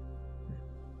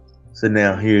so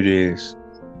now here it is.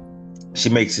 She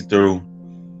makes it through,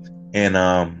 and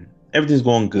everything's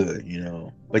going good,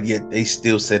 but yet they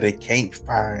still say they can't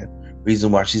find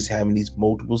reason why she's having these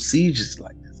multiple seizures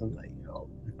like this. I'm like,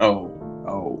 no,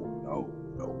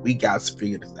 we got to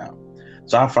figure this out.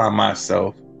 So I find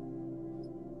myself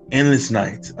endless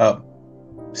nights up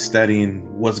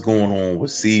studying what's going on with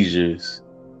seizures,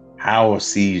 how are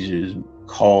seizures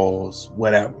cause,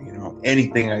 whatever,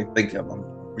 anything I think of, I'm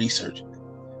researching it.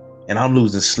 And I'm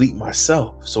losing sleep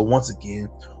myself. So once again,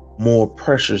 more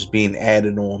pressure's being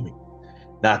added on me.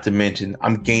 Not to mention,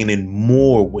 I'm gaining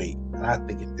more weight. And I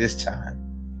think at this time,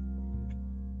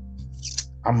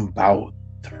 I'm about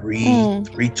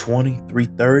 320,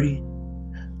 330.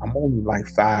 I'm only like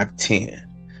 5'10".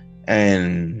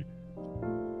 And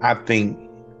I think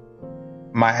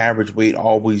my average weight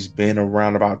always been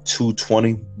around about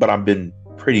 220, but I've been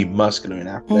pretty muscular and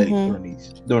athletic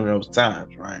during those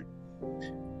times, right?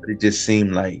 But it just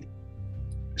seemed like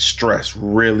stress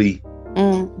really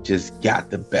just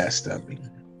got the best of me.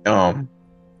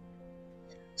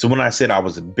 So when I said I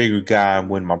was a bigger guy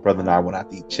when my brother and I went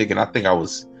out to eat chicken, I think I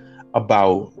was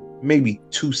about maybe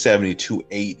 270,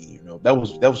 280. That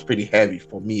was pretty heavy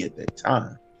for me at that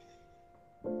time.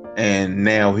 And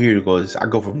now here it goes. I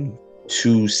go from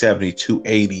 270,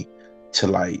 280 to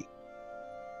like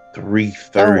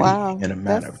 330 in a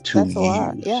matter of 2 years.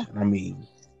 Lot, yeah. I mean,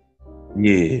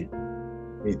 yeah,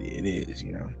 it is,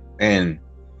 And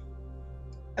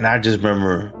I just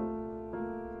remember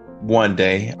one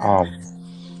day, I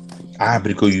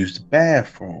happened to go use the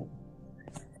bathroom,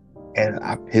 and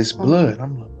I pissed blood.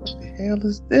 I'm like, what the hell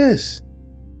is this?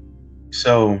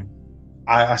 So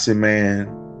I said, man,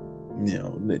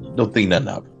 don't think nothing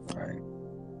of it, right?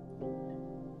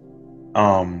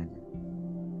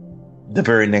 The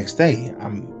very next day,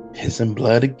 I'm pissing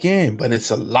blood again, but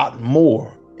it's a lot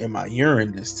more in my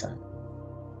urine this time.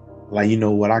 Like, you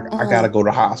know what? I gotta go to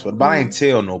the hospital, but I ain't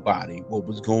tell nobody what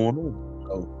was going on.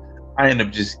 So I ended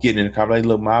up just getting in the car. Like,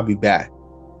 look, I'll be back.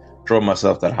 Drove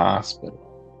myself to the hospital.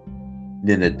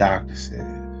 Then the doctor said,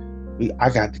 I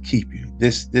got to keep you.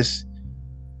 This,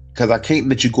 because I can't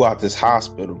let you go out this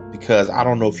hospital because I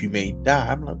don't know if you may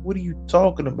die. I'm like, what are you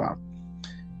talking about?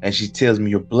 And she tells me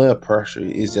your blood pressure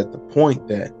is at the point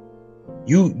that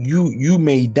you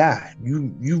may die.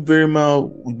 You very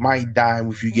well might die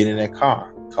if you get in that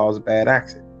car, cause a bad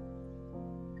accident.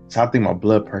 So I think my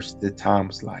blood pressure at the time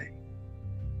was like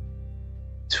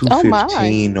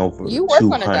 215 over 200. You were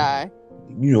gonna die.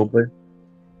 But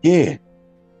yeah,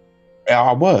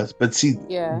 I was. But see,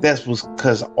 that was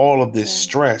because all of this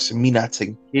stress and me not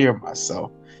taking care of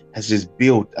myself has just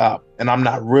built up, and I'm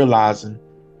not realizing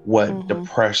what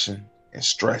depression and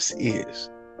stress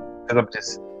is, because I'm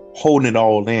just holding it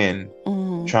all in,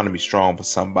 trying to be strong for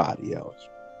somebody else.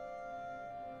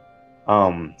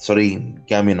 So they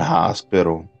got me in the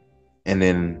hospital, and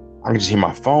then I can just hear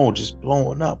my phone just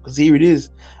blowing up, because here it is.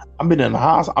 I went to the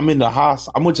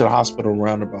hospital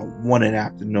around about 1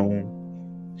 PM.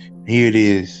 Here it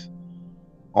is,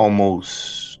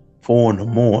 almost 4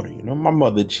 AM. My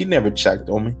mother, she never checked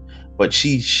on me, but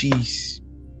she's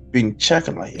been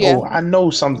checking, like, oh, I know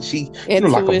something. She,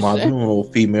 like a mother,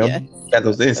 old female, got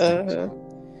those instincts.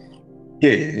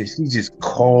 Yeah, she's just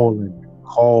calling.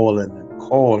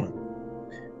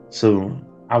 So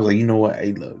I was like, you know what?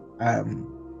 Hey, look, I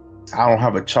don't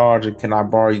have a charger. Can I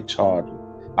borrow your charger?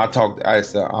 I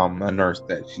asked a nurse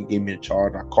that she gave me the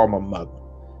charger. I called my mother,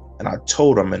 and I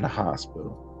told her I'm in the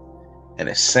hospital. And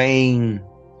the same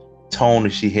tone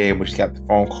that she had when she got the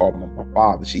phone call from my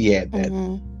father, she had that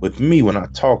with me when I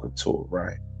talking to her,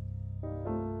 right?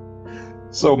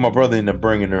 So my brother ended up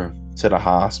bringing her to the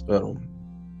hospital,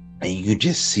 and you could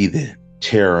just see the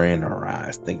terror in her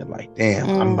eyes, thinking like, "Damn,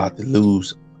 I'm about to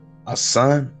lose a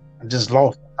son. I just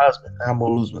lost my husband. Now I'm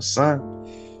gonna lose my son."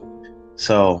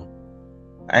 So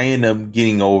I ended up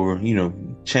getting over,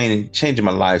 changing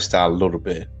my lifestyle a little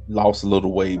bit. Lost a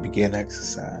little weight, began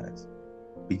exercise.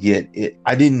 But yet,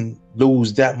 I didn't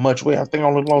lose that much weight. I think I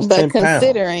only lost 10 pounds. But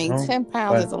considering 10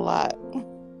 pounds is a lot.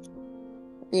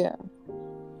 Yeah.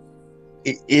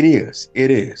 It is.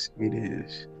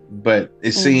 But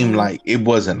it seemed like it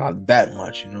wasn't that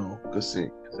much,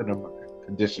 considering my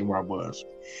condition where I was.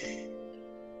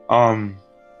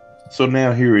 So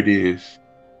now here it is,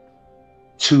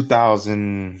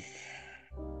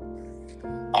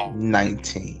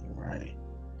 2019, right?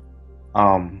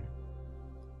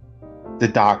 The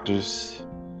doctors,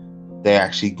 they're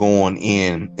actually going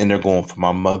in and they're going for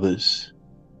my mother's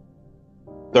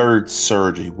third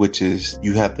surgery, which is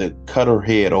you have to cut her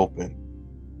head open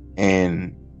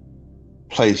and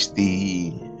place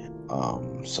the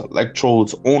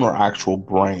electrodes on her actual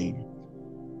brain,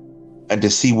 and to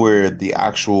see where the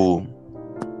actual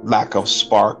lack of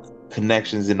spark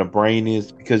connections in the brain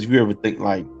is. Because if you ever think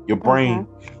like your brain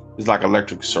is like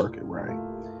electric circuit, right?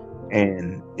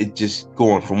 And it just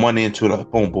going from one end to the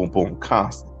boom, boom, boom,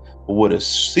 constant. But with a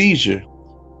seizure,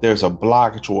 there's a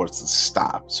blockage or it's a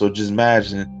stop. So just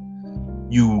imagine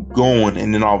you going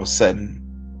and then all of a sudden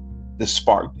the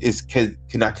spark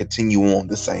cannot continue on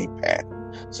the same path.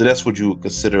 So that's what you would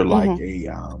consider like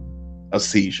a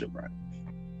seizure, right?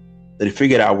 They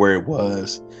figured out where it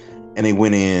was, and they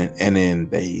went in and then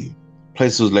they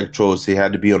placed those electrodes. They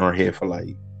had to be on her head for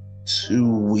like 2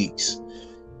 weeks.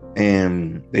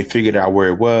 And they figured out where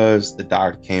it was. The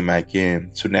doctor came back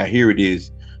in. So now here it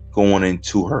is, going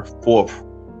into her fourth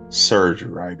surgery,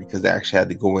 right? Because they actually had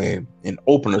to go in and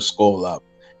open her skull up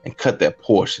and cut that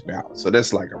portion out. So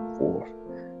that's like a fourth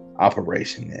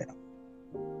operation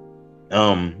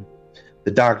now.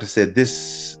 The doctor said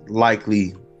this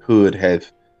likelihood have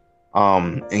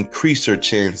increased her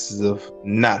chances of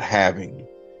not having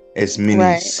as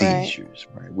many seizures,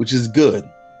 right? Which is good,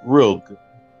 real good.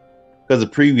 Because the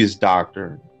previous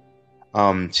doctor,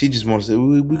 she just wanted to say,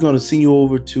 we're going to send you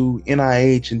over to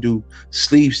NIH and do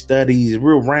sleep studies,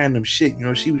 real random shit.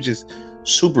 She was just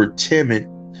super timid.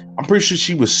 I'm pretty sure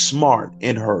she was smart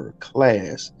in her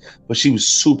class, but she was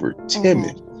super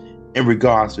timid in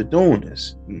regards to doing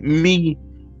this. Me,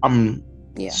 I'm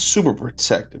super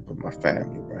protective of my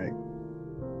family, right?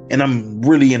 And I'm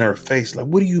really in her face like,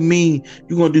 what do you mean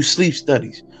you're going to do sleep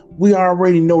studies? We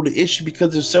already know the issue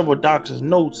because there's several doctors'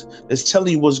 notes that's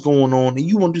telling you what's going on, and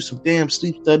you want to do some damn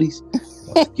sleep studies?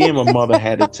 Once again, my mother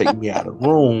had to take me out of the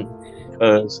room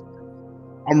because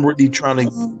I'm really trying to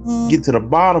get to the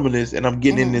bottom of this, and I'm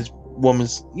getting in this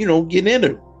woman's, getting in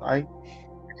her, right?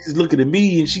 She's looking at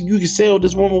me, and you can tell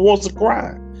this woman wants to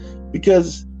cry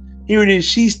because here it is.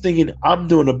 She's thinking I'm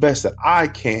doing the best that I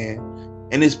can,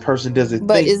 and this person doesn't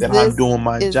think that I'm doing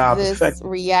my job effectively. Is this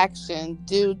reaction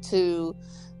due to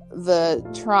the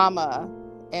trauma,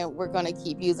 and we're going to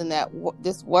keep using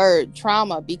this word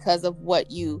trauma because of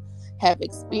what you have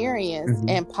experienced,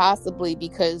 and possibly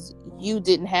because you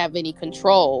didn't have any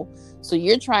control, so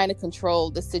you're trying to control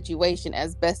the situation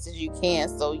as best as you can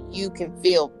so you can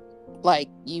feel like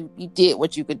you did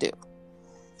what you could do?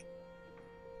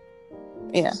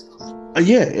 Yeah,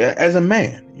 as a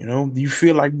man, you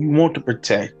feel like you want to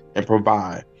protect and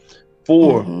provide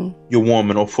for your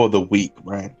woman or for the weak,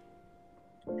 right?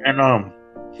 And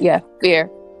fear.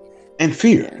 And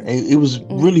fear. It was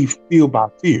really fueled by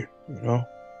fear,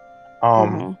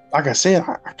 Like I said,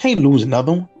 I can't lose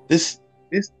another one. This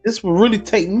will really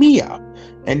take me out.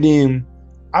 And then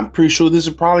I'm pretty sure this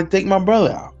will probably take my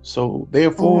brother out. So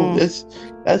therefore that's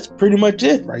pretty much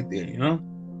it right there,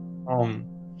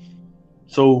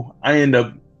 So I end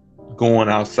up going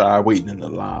outside, waiting in the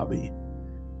lobby.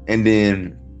 And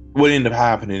then what ended up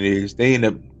happening is they end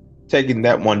up taking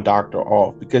that one doctor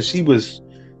off because she was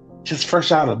just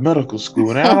fresh out of medical school.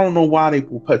 And I don't know why they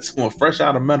put someone fresh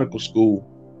out of medical school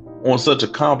on such a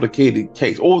complicated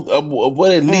case, or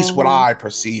what at least what I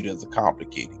perceived as a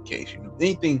complicated case.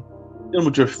 Anything dealing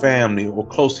with your family or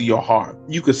close to your heart,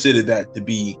 you consider that to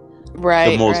be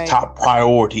the most top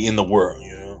priority in the world,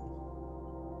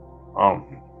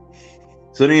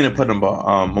 So they ended up putting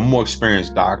a more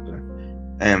experienced doctor,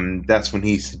 and that's when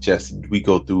he suggested we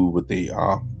go through with the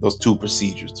those two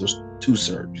procedures, those two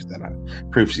surgeries that I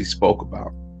previously spoke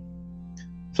about.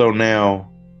 So now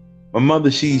my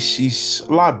mother, she's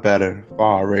a lot better as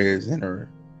far as in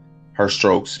her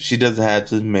strokes. She doesn't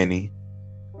have as many.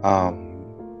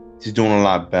 She's doing a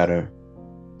lot better.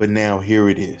 But now here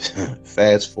it is.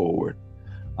 Fast forward.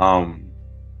 Um,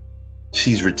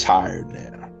 she's retired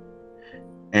now,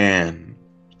 and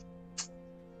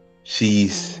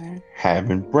she's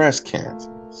having breast cancer.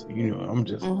 So, I'm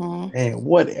just, man,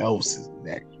 what else is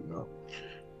next?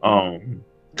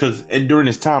 Because during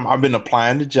this time, I've been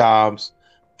applying to jobs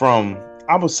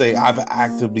I would say I've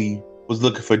actively was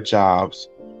looking for jobs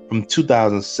from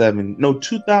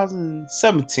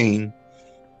 2017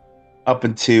 up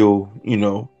until,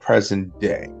 present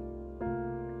day.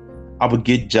 I would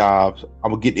get jobs, I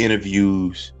would get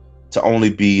interviews to only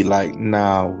be like,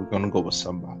 nah, we're going to go with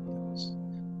somebody else.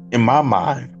 In my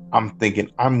mind, I'm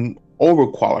thinking I'm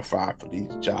overqualified for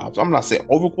these jobs. I'm not saying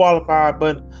overqualified,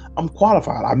 but I'm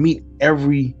qualified. I meet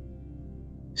every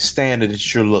standard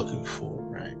that you're looking for,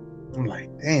 right? I'm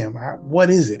like, damn, what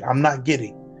is it? I'm not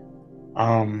getting.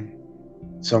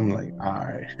 So I'm like, all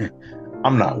right,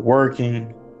 I'm not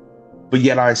working, but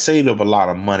yet I saved up a lot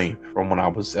of money from when I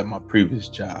was at my previous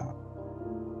job.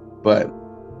 But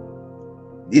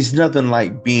it's nothing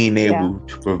like being able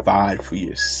to provide for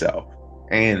yourself.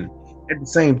 And at the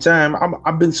same time,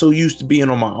 I've been so used to being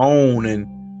on my own and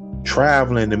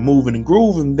traveling and moving and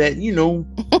grooving that,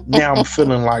 now I'm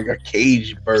feeling like a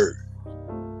caged bird.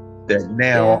 That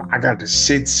now I got to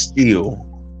sit still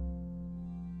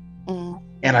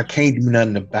and I can't do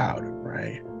nothing about it,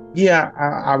 right? Yeah,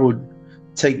 I would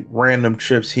take random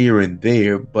trips here and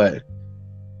there, but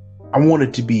I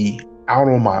wanted to be out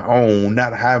on my own,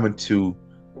 not having to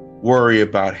worry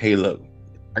about, hey, look,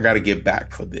 I got to get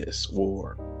back for this,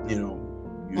 or,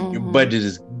 your budget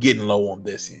is getting low on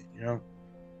this end,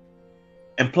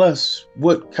 And plus,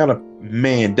 what kind of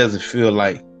man doesn't feel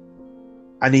like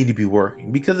I need to be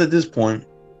working? Because at this point,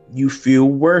 you feel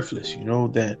worthless,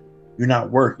 that you're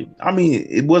not working. I mean,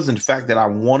 it wasn't the fact that I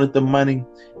wanted the money.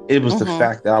 It was the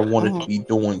fact that I wanted to be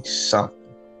doing something.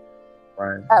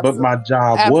 Right. But my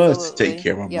job was to take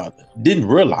care of my mother. Didn't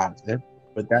realize that,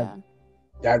 but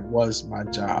that was my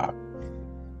job.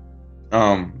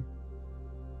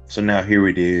 So now here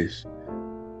it is.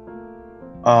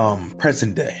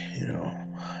 Present day,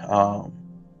 my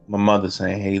mother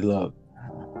saying, hey, look,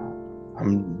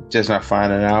 I'm just not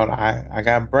finding out I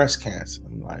got breast cancer.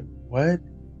 I'm like, what?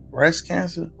 Breast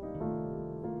cancer?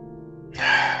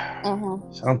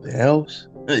 Something else?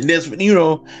 That's,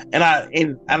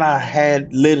 and I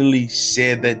had literally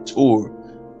said that to her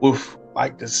with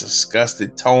like this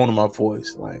disgusted tone in my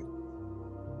voice, like,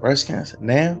 breast cancer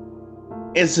now?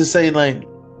 It's to say, like,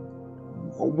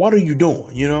 what are you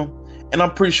doing, And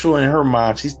I'm pretty sure in her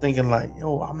mind, she's thinking like,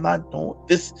 yo, I'm not doing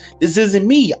this. This isn't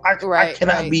me. I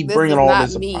cannot be bringing all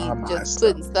this upon myself. Just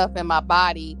putting stuff in my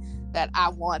body that I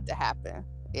want to happen.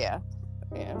 Yeah.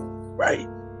 Right.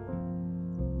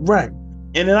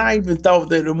 And then I even thought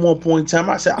that at one point in time,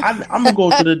 I said, I'm going to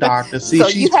go to the doctor, see so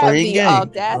if she's playing games. So you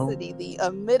have the audacity, the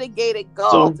unmitigated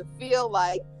gall to feel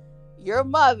like your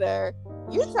mother,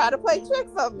 you try to play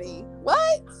tricks on me.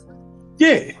 What?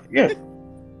 Yeah.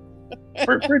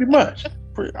 Pretty much.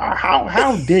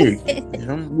 How dare you?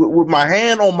 With my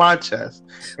hand on my chest.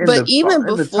 But even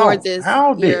before this,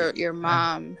 your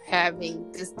mom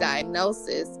having this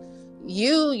diagnosis,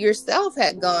 you yourself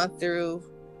had gone through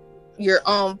your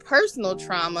own personal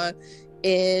trauma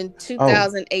in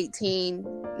 2019,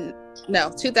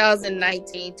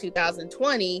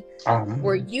 2020,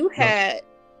 where you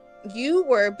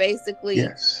were basically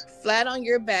flat on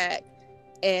your back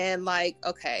and like,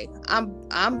 okay,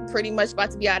 I'm pretty much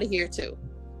about to be out of here too.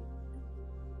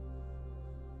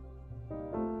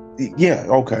 Yeah,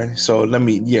 okay. So let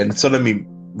me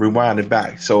rewind it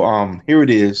back. So here it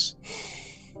is.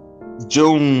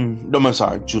 July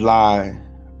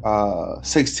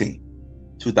 16,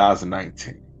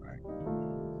 2019. Right?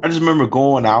 I just remember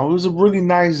going out. It was a really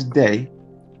nice day.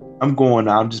 I'm going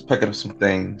out, I'm just picking up some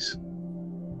things.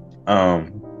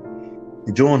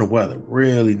 Enjoying the weather,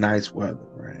 really nice weather,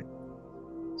 right?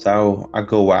 So I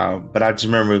go out, but I just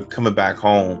remember coming back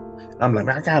home. And I'm like,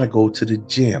 man, I gotta go to the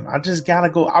gym. I just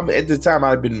gotta go. At the time,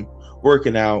 I'd been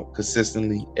working out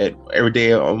consistently every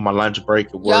day on my lunch break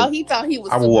at work. Y'all, he thought he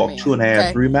was. I would walk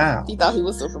 2.5, 3 miles. He thought he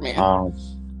was Superman.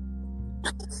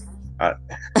 I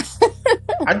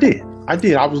did.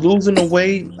 I was losing the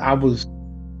weight. I was,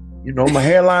 my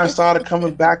hairline started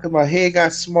coming back and my head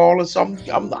got smaller. So I'm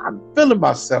feeling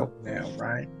myself now,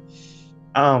 right?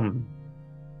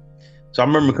 So I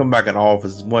remember coming back in the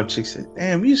office. One chick said,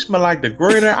 "Damn, you smell like the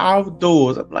greater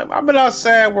outdoors." I'm like, I've been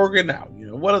outside working out.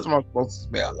 What is my supposed to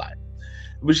smell like?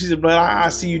 But she said, "But I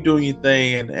see you doing your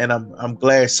thing, and I'm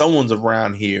glad someone's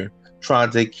around here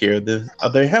trying to take care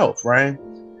of their health, right?"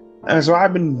 And so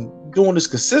I've been doing this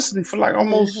consistently for like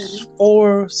almost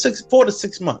 4 to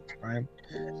 6 months, right?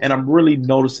 And I'm really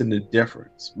noticing the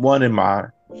difference. One, in my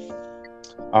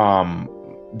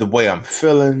the way I'm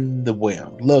feeling, the way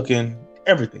I'm looking,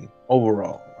 everything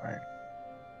overall, right?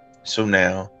 So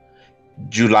now,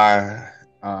 July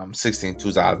 16,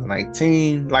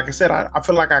 2019, like I said, I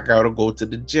feel like I gotta go to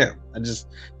the gym.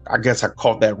 I guess I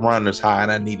caught that runner's high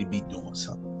and I need to be doing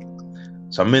something.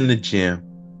 So I'm in the gym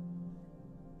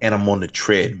and I'm on the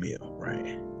treadmill,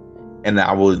 right? And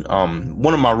I would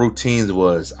one of my routines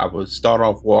was I would start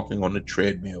off walking on the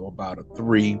treadmill about a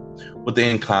 3 with the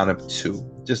incline of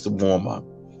 2, just to warm up.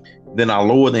 Then I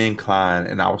lower the incline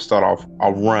and I'll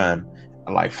run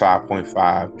at like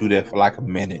 5.5, do that for like a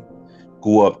minute,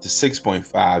 go up to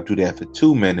 6.5, do that for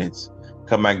 2 minutes,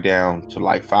 come back down to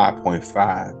like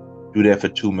 5.5, do that for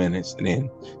 2 minutes, and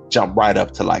then jump right up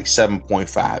to like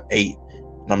 7.5, 8.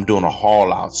 And I'm doing a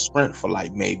haul out sprint for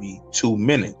like maybe 2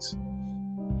 minutes.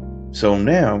 So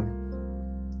now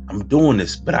I'm doing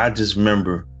this, but I just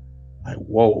remember like,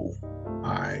 whoa,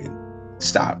 I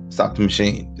stop the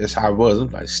machine. That's how it was. I'm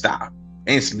like, stop.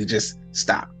 Instantly just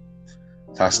stop.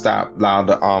 So I stopped, allowed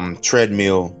the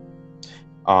treadmill,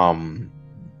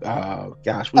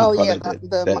 gosh, what do you call it?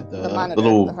 The monitor,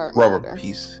 little the rubber monitor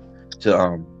piece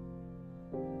to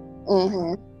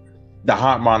the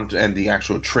heart monitor and the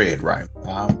actual tread, right?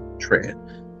 Tread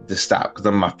to stop, because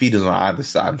my feet is on either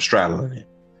side. I'm straddling it.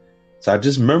 So I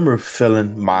just remember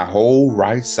feeling my whole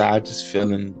right side just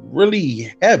feeling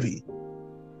really heavy.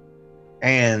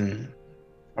 And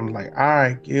I'm like, all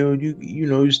right, Gil, you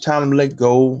know, it's time to let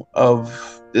go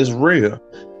of this real.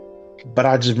 But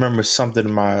I just remember something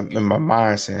in my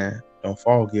mind saying, don't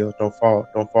fall, Gil, don't fall,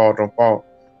 don't fall, don't fall.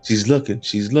 She's looking.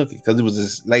 Because it was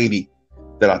this lady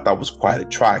that I thought was quite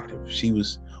attractive. She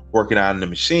was working out in the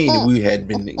machine and we had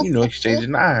been, you know,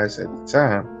 exchanging eyes at the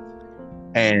time.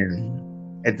 And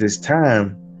at this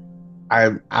time,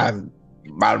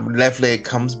 my left leg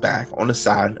comes back on the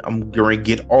side. I'm going to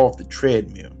get off the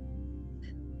treadmill.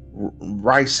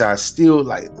 Right side still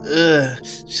like,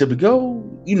 should we go?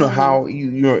 You know how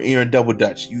you're in double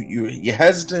dutch. You're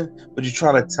hesitant, but you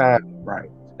try to time it right.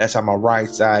 That's how my right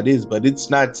side is, but it's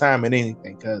not timing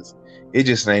anything because it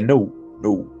just ain't no,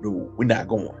 we're not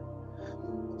going.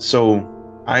 So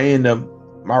I end up,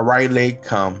 my right leg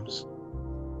comes,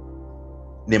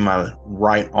 then my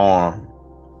right arm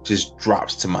just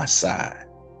drops to my side.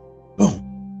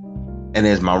 Boom. And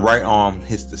as my right arm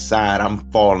hits the side, I'm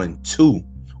falling too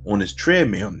on this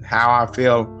treadmill. How I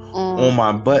fell on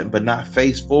my butt but not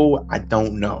face forward, I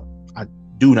don't know. I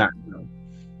do not know.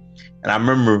 And I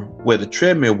remember where the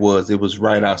treadmill was, it was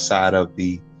right outside of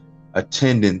the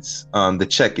attendance, the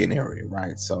check-in area,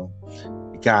 right? So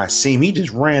the guy seen me,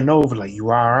 just ran over like,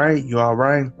 you all right? You all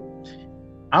right?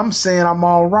 I'm saying I'm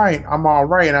all right.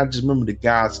 And I just remember the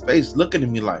guy's face looking at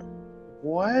me like,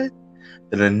 what?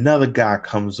 Then another guy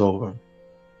comes over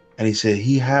and he said,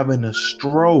 he having a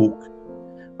stroke.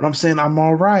 But I'm saying, I'm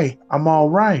all right.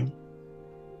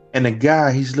 And the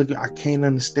guy, he's looking, I can't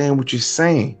understand what you're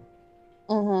saying.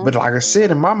 But like I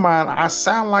said, in my mind, I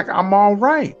sound like I'm all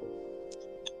right.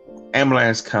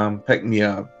 Ambulance come, pick me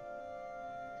up.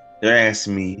 They're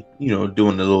asking me, you know,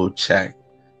 doing a little check.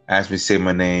 Asked me to say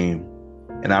my name.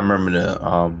 And I remember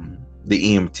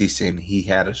the EMT saying he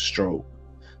had a stroke.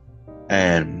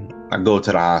 And I go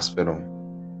to the hospital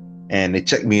and they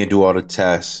check me and do all the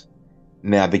tests.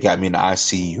 Now they got me in the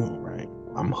ICU, right?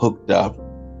 I'm hooked up.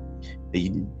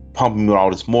 They pumping me with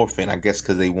all this morphine, I guess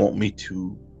because they want me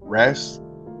to rest,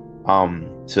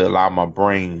 to allow my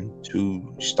brain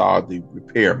to start the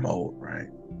repair mode, right?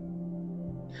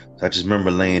 So I just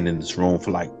remember laying in this room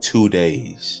for like 2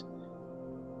 days.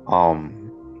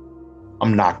 I'm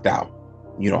knocked out.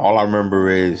 You know, all I remember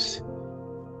is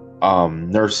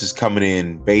nurses coming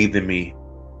in, bathing me,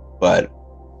 but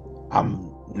I'm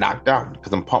knocked out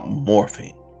because I'm pumping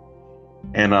morphine.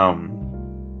 And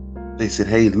they said,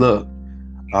 hey, look,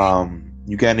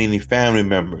 you got any family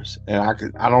members?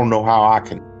 And I don't know how I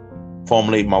can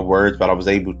formulate my words, but I was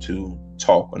able to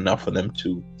talk enough for them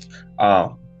to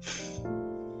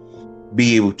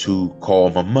be able to call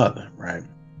my mother, right?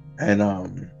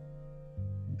 And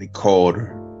they called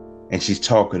her and she's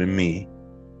talking to me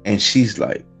and she's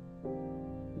like,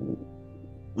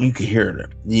 you can hear her,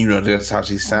 you know, that's how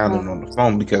she's sounding on the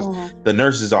phone because the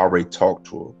nurses already talked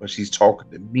to her, but she's talking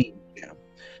to me now.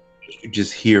 You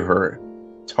just hear her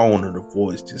tone of the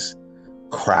voice just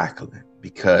crackling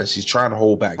because she's trying to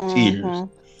hold back tears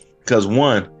because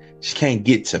one, she can't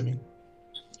get to me.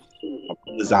 My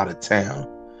brother's out of town,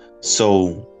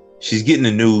 so she's getting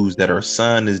the news that her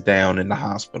son is down in the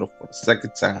hospital for the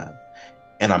second time,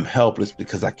 and I'm helpless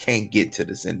because I can't get to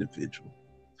this individual.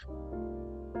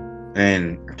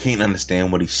 And I can't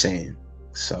understand what he's saying.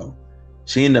 So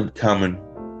she ended up coming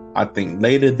I think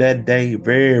later that day,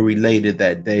 very later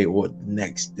that day or the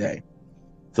next day.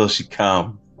 So she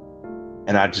come,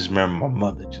 and I just remember my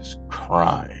mother just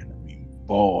crying, I mean,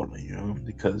 bawling, you know,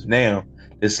 because now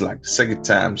it's like the second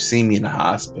time she see me in the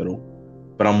hospital,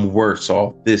 but I'm worse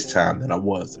off this time than I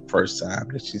was the first time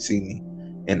that she see me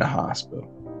in the hospital.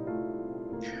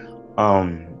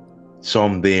 So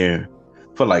I'm there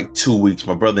for like 2 weeks.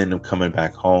 My brother ended up coming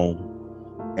back home,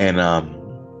 and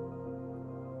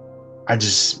I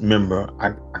just remember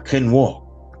I couldn't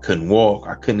walk.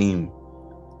 I couldn't even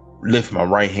lift my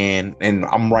right hand, and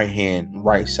I'm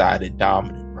right sided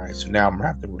dominant, right? So now I'm gonna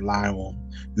have to rely on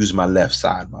using my left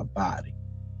side of my body.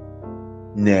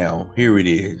 Now here it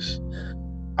is.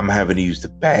 I'm having to use the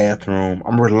bathroom.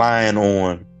 I'm relying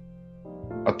on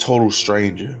a total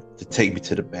stranger to take me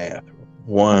to the bathroom.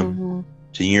 One,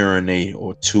 to urinate,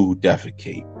 or two,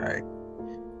 defecate, right?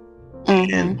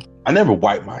 And I never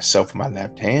wipe myself with my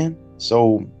left hand,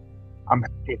 so I'm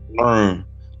having to learn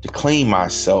to clean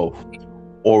myself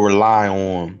or rely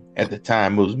on, at the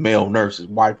time it was male nurses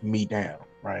wiping me down,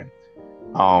 right?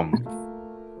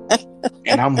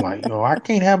 And I'm like, yo, I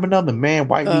can't have another man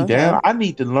wipe me down. I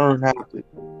need to learn how to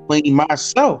clean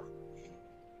myself.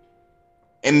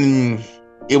 And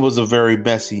it was a very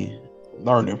messy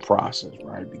learning process,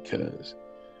 right? Because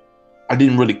I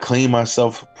didn't really clean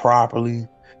myself properly,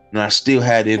 and I still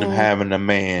had to end up having a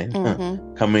man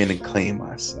come in and clean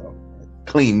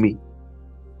me.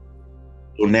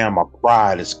 So now my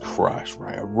pride is crushed,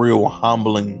 right? A real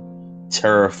humbling,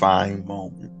 terrifying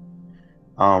moment.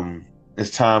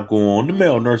 As time go on, the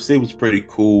male nurse, it was pretty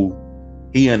cool.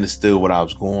 He understood what I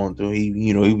was going through.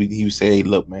 He would say, "Hey,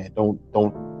 look, man,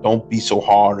 don't be so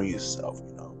hard on yourself.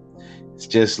 You know, it's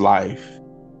just life,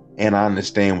 and I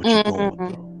understand what you're going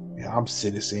through." And I'm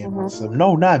sitting saying to myself,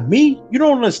 "No, not me. You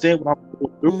don't understand what I'm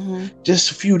going through. Just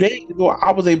a few days ago,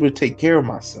 I was able to take care of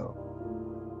myself.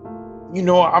 You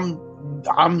know, I'm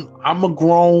a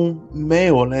grown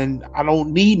male, and I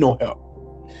don't need no help."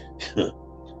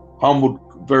 Humbled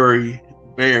very,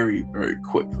 very, very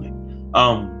quickly.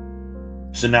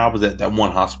 So now I was at that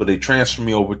one hospital. They transferred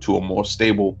me over to a more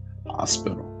stable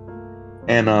hospital,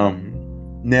 and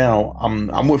now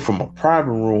I went from a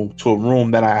private room to a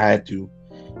room that I had to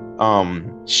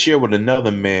share with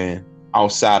another man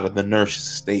outside of the nurse's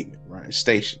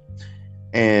station,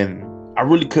 and I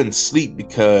really couldn't sleep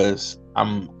because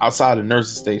I'm outside the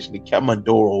nurse's station. They kept my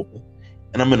door open,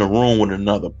 and I'm in a room with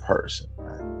another person,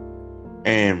 right?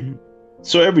 And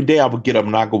so every day I would get up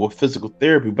and I go with physical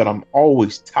therapy, but I'm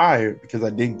always tired because I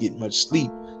didn't get much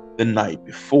sleep the night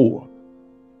before.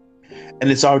 And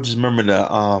it's all just remember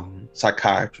the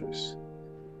psychiatrist.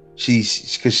 Because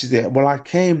she said, "Well, I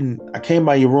came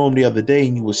by your room the other day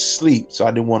and you was asleep, so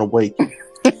I didn't want to wake you."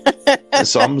 And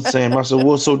so I'm saying to myself,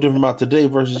 "What's so different about today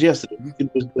versus yesterday? You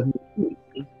can just let me sleep."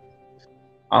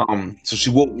 So she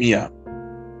woke me up.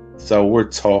 So we're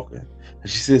talking,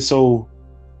 and she said, "So,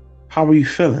 how are you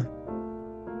feeling?"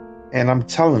 And I'm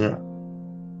telling her,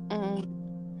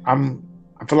 I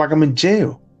feel like I'm in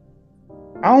jail.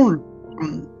 I'm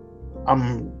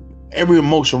every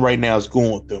emotion right now is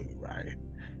going through me, right?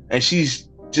 And she's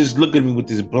just looking at me with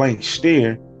this blank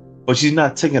stare, but she's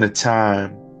not taking the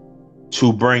time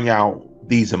to bring out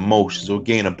these emotions or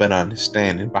gain a better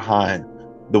understanding behind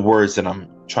the words that I'm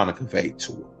trying to convey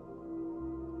to her,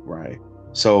 right?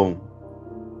 So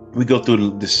we go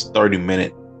through this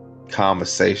 30-minute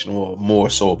conversation, or more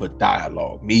so of a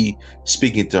dialogue, me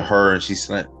speaking to her and she's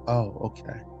like, "Oh,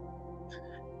 okay."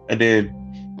 And then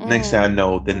next thing I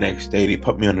know, the next day they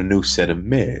put me on a new set of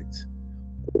meds.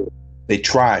 They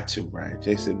tried to, right?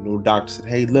 They said, no, doctor said,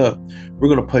 "Hey, look, we're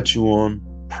gonna put you on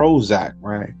Prozac,"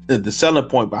 right? The selling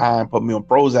point behind putting me on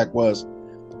Prozac was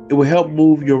it would help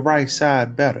move your right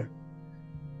side better.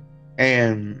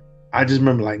 And I just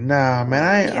remember like, nah,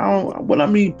 man, I don't. What I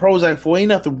need Prozac for? Ain't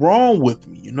nothing wrong with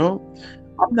me, you know.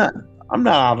 I'm not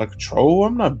out of control.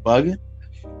 I'm not bugging.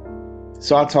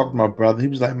 So I talked to my brother. He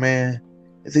was like, "Man,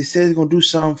 if they say they're gonna do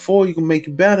something for you, can make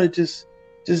it better, just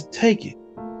take it."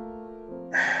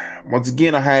 Once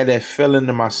again, I had that feeling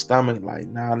in my stomach, like,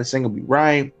 nah, this ain't gonna be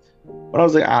right. But I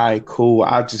was like, all right, cool.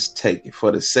 I'll just take it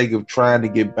for the sake of trying to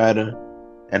get better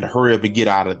and to hurry up and get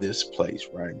out of this place,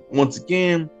 right? Once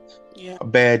again, a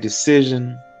bad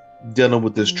decision, dealing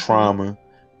with this trauma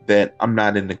that I'm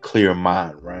not in the clear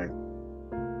mind, right?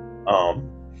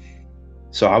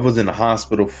 So I was in the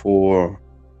hospital for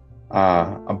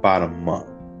about a month.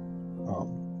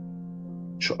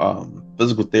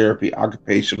 Physical therapy,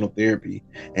 occupational therapy,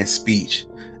 and speech.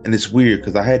 And it's weird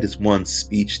because I had this one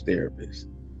speech therapist.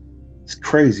 It's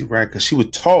crazy, right? Because she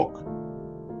would talk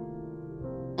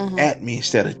at me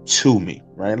instead of to me,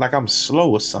 right? Like I'm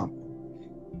slow or something.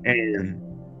 And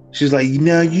she's like,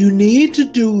 now you need to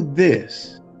do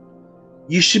this.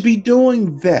 You should be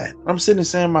doing that. I'm sitting there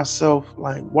saying to myself,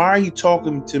 like, why are you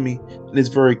talking to me in this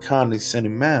very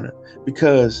condescending manner?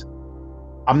 Because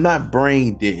I'm not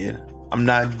brain dead. I'm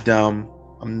not dumb.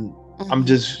 I'm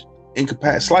just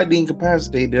slightly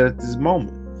incapacitated at this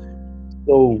moment.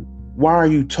 So why are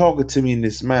you talking to me in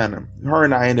this manner? Her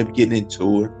and I end up getting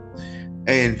into it.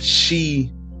 And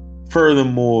she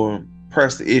furthermore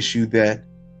pressed the issue that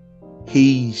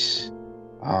he's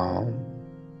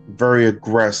very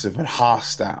aggressive and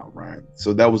hostile, right?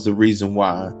 So that was the reason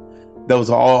why. That was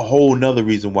a whole nother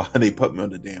reason why they put me on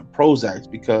the damn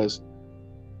Prozac, because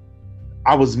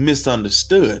I was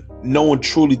misunderstood. No one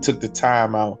truly took the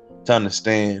time out to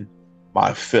understand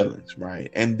my feelings,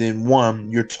 right? And then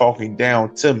you're talking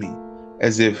down to me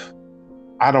as if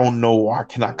I don't know or I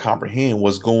cannot comprehend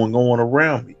what's going on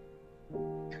around me.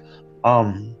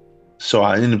 So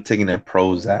I ended up taking that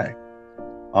Prozac.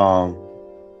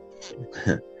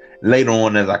 Later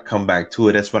on, as I come back to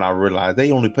it, that's when I realized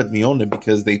they only put me on it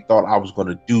because they thought I was going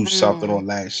to do something or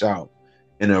lash out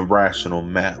in a rational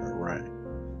manner, right?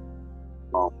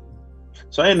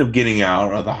 So I ended up getting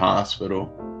out of the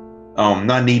hospital,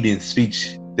 not needing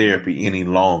speech therapy any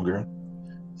longer.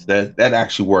 So that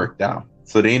actually worked out.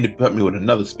 So they ended up putting me with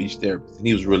another speech therapist, and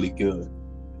he was really good.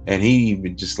 And he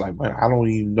even just like, well, I don't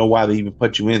even know why they even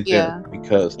put you in therapy,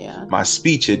 because my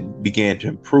speech had began to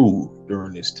improve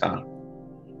during this time.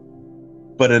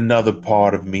 But another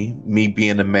part of me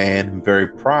being a man, very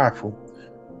prideful,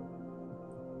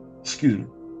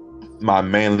 my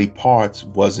manly parts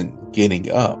wasn't getting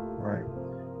up, right?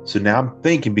 So now I'm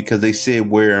thinking, because they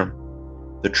said where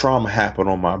the trauma happened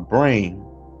on my brain,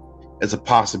 as a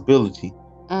possibility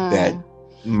that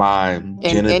my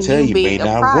genitalia may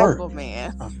not work.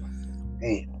 Man.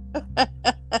 Damn.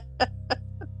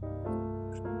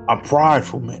 A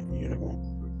prideful man,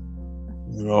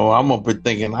 You know, I'm up here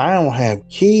thinking, I don't have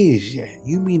kids yet.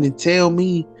 You mean to tell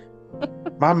me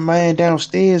my man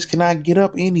downstairs cannot get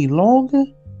up any longer?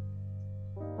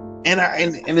 And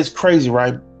it's crazy,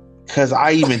 right? Because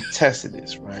I even tested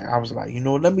this, right? I was like,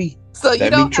 let me try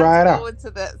it out. Go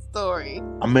into that story.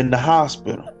 I'm in the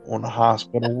hospital, on the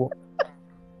hospital ward.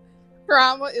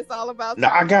 Trauma is all about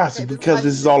trauma. I got you, because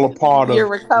this is all a part of your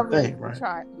recovery thing,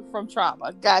 right? from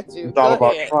trauma. Got you. It's all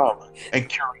about trauma and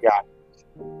curiosity.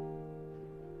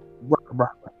 Right.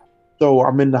 So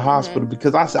I'm in the hospital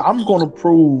because I said, I'm going to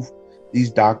prove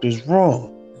these doctors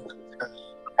wrong.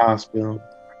 Hospital.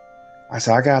 I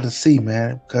said, I got to see,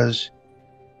 man, because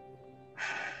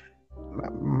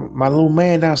my little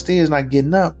man downstairs not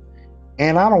getting up,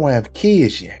 and I don't have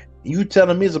kids yet. You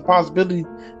telling me it's a possibility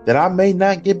that I may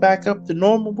not get back up to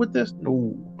normal with this?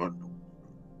 No.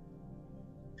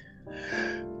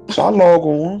 So I log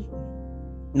on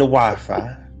the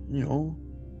Wi-Fi, and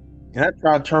I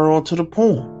try to turn on to the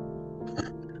porn.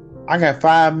 I got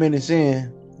 5 minutes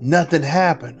in, nothing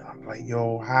happened. I'm like,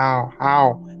 yo,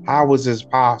 how was this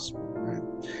possible? Right?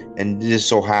 And this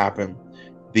so happened,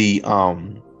 the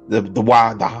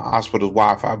hospital's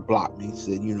Wi-Fi blocked me.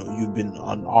 Said, you've been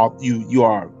you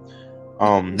are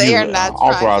they are not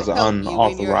authorized an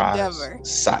unauthorized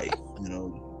site.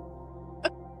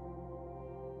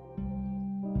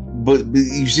 But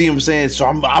you see what I'm saying? So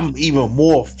I'm even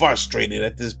more frustrated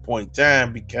at this point in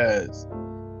time, because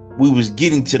we was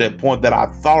getting to that point that I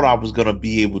thought I was gonna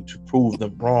be able to prove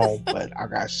them wrong, but I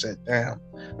got shut down.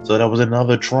 So that was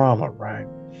another trauma, right?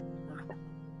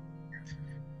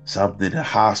 Something in the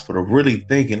hospital, really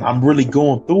thinking I'm really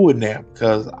going through it now,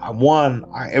 because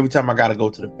every time I gotta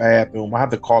go to the bathroom, I have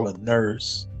to call a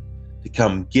nurse to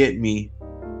come get me,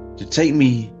 to take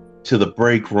me to the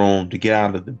break room, to get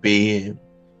out of the bed,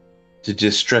 to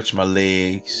just stretch my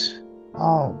legs,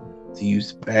 to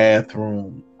use the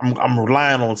bathroom. I'm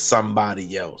relying on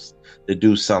somebody else to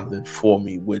do something for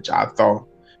me, which I thought,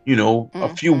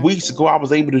 a few weeks ago, I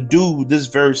was able to do this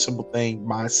very simple thing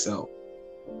myself.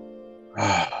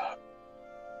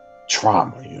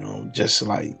 Trauma, just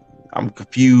like I'm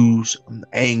confused, I'm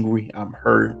angry, I'm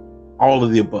hurt, all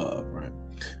of the above, right?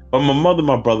 But my mother,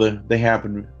 my brother, they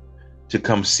happen to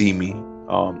come see me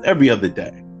every other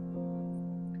day.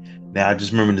 Now, I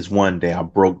just remember this one day I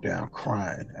broke down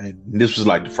crying, and this was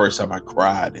like the first time I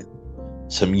cried in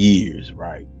some years,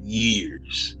 right?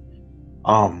 Years.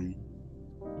 I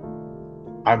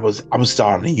was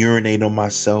starting to urinate on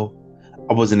myself.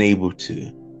 I wasn't able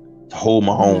to hold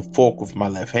my own fork with my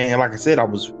left hand. Like I said, I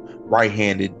was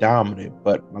right-handed dominant,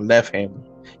 but my left hand was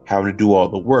having to do all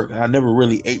the work. And I never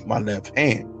really ate my left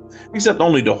hand, except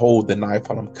only to hold the knife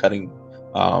while I'm cutting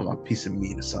a piece of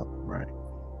meat or something, right?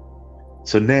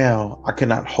 So now I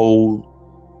cannot hold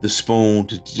the spoon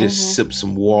to just sip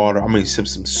some water. Sip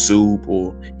some soup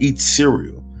or eat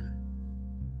cereal.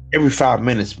 Every 5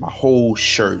 minutes, my whole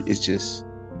shirt is just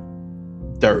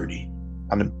dirty.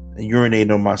 I'm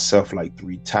urinating on myself like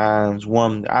 3 times.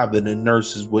 One, either the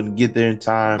nurses wouldn't get there in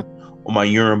time, or my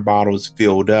urine bottle is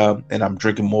filled up, and I'm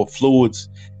drinking more fluids,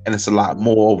 and it's a lot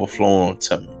more overflowing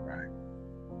to me. Right?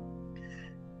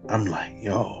 I'm like,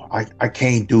 yo, I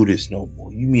can't do this no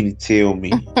more. You mean to tell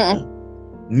me,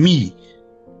 me,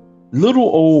 little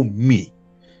old me,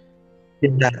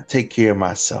 did not take care of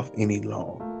myself any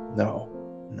longer? No.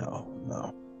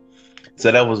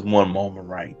 So that was one moment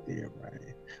right there,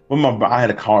 right? When I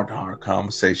had a hard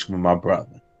conversation with my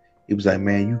brother. He was like,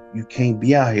 man, you can't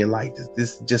be out here like this.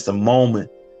 This is just a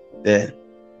moment that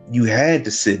you had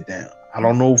to sit down. I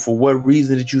don't know for what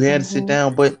reason that you had to sit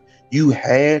down, but you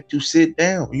had to sit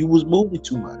down. You was moving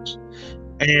too much.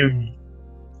 And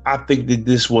I think that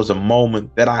this was a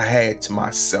moment that I had to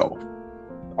myself.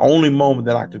 The only moment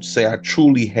that I could say I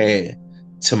truly had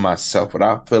to myself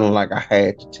without feeling like I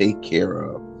had to take care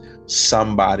of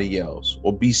somebody else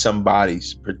or be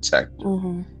somebody's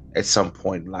protector at some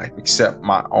point in life, except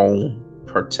my own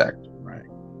protector, right?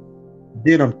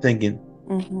 Then I'm thinking,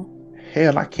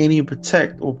 hell, I can't even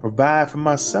protect or provide for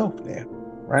myself now,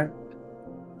 right?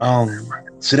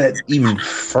 So that even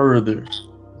further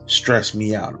stressed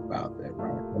me out about that,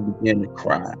 right? I began to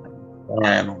crying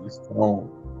on this phone.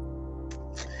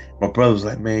 My brother was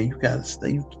like, man, you gotta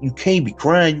stay. You can't be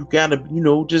crying. You gotta,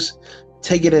 just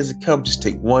take it as it comes. Just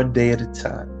take one day at a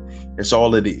time. That's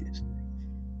all it is.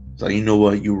 So you know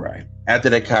what? You're right. After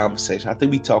that conversation, I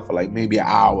think we talked for like maybe an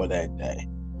hour that day.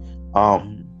 I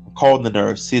called the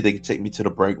nurse, see if they could take me to the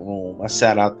break room. I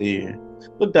sat out there,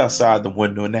 looked outside the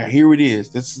window, and now here it is.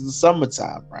 This is the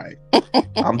summertime, right?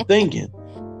 I'm thinking,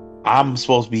 I'm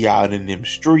supposed to be out in them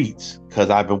streets because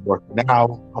I've been working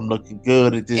out. I'm looking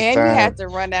good at this time. And you had to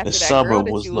run after that girl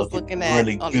that you was looking at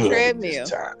really on the treadmill.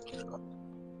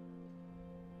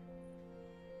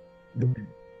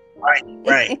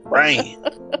 Right.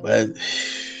 But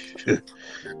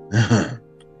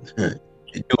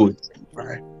it was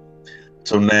right.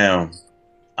 So now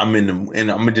I'm in the,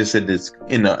 and I'm gonna just say this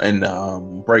in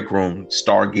the break room,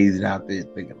 stargazing out there,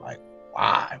 thinking like,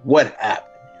 why? What happened?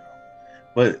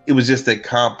 But it was just that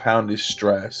compounded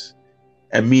stress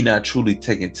and me not truly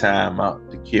taking time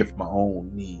out to care for my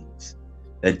own needs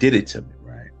that did it to me,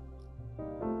 right?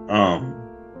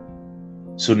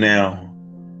 So now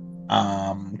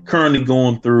I'm currently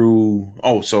going through.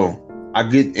 So I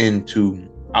get into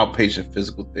outpatient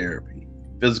physical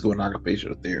and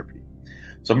occupational therapy.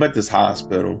 So I'm at this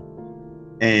hospital,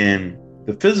 and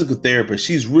the physical therapist,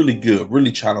 she's really good,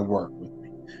 really trying to work with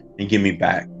me and get me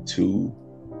back to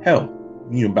health,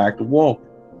 back to walking.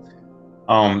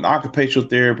 Occupational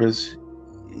therapist,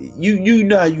 you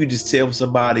know how you just tell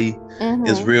somebody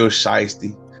is real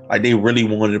shiesty, like they really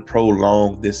wanted to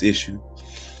prolong this issue.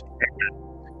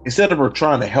 Instead of her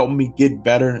trying to help me get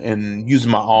better and use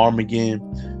my arm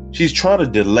again, she's trying to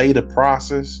delay the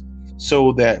process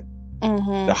so that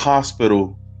the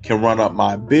hospital can run up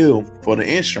my bill for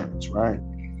the insurance, right?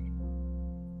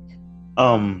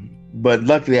 But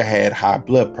luckily I had high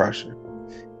blood pressure,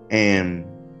 and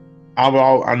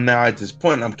I'm now at this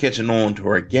point, I'm catching on to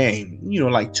her game,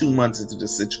 like 2 months into the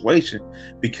situation,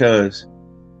 because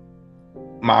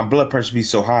my blood pressure be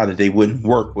so high that they wouldn't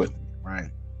work with me, right?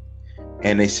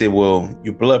 And they said, well,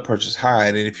 your blood pressure is high,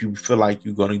 and if you feel like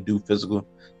you're going to do physical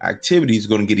activity, it's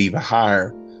going to get even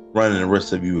higher, running the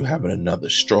risk of you having another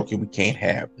stroke, and we can't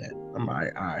have that. I'm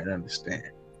like, all right, I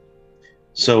understand.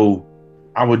 So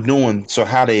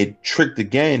how they tricked the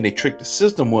game, they tricked the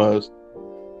system was,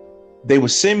 they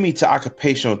would send me to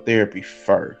occupational therapy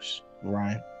first,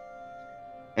 right?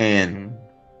 And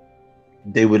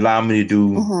they would allow me to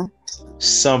do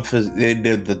some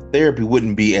the therapy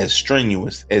wouldn't be as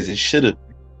strenuous as it should have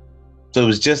been. So it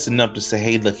was just enough to say,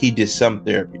 hey, look, he did some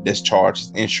therapy that's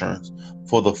charged insurance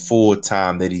for the full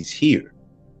time that he's here.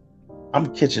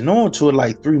 I'm catching on to it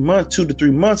like 3 months, 2 to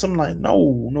 3 months. I'm like, no,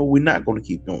 we're not going to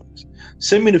keep doing this.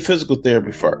 Send me to physical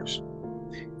therapy first.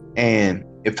 And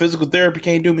if physical therapy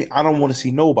can't do me, I don't want to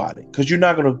see nobody, because you're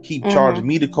not going to keep charging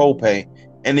me the copay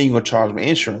and then you're going to charge me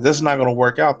insurance. That's not going to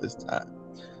work out this time.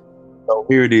 So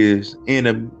here it is.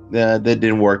 That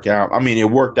didn't work out. I mean,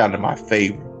 it worked out in my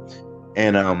favor,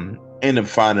 and ended up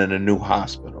finding a new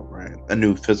hospital, right? A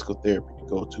new physical therapy to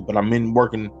go to. But I'm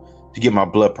working to get my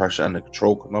blood pressure under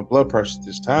control, because my blood pressure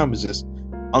this time is just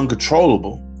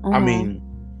uncontrollable. I mean,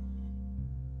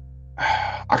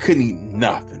 I couldn't eat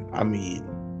nothing. I mean,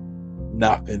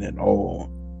 nothing at all.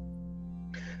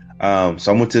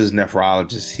 So I went to this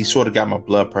nephrologist. He sort of got my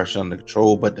blood pressure under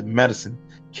control, but the medicine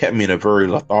kept me in a very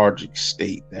lethargic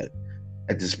state that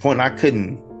at this point I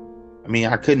couldn't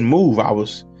move. I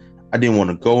didn't want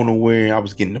to go nowhere. I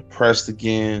was getting depressed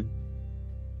again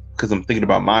because I'm thinking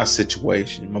about my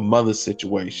situation, my mother's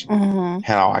situation,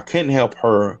 how I couldn't help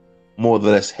her, more or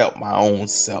less help my own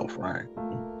self, right?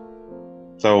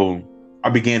 So I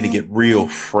began to get real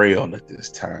frail at this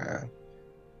time.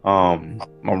 My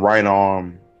right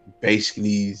arm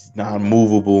basically is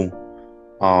non-movable.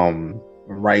 My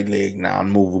right leg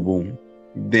non-movable.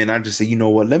 Then I just said, you know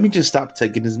what? Let me just stop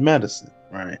taking this medicine,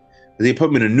 right? They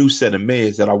put me in a new set of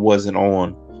meds that I wasn't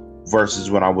on versus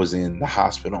when I was in the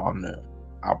hospital on the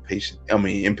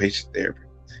inpatient therapy.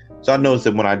 So I noticed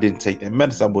that when I didn't take that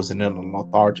medicine, I wasn't in a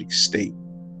lethargic state.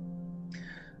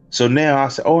 So now I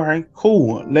said, all right,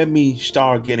 cool. Let me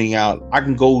start getting out. I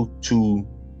can go to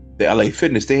the LA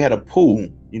Fitness. They had a pool.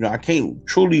 I can't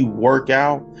truly work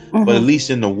out, but at least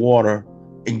in the water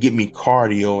and get me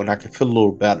cardio, and I can feel a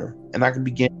little better. And I can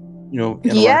begin,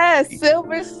 yes,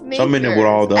 silver sneakers. So I'm in there with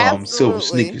all the silver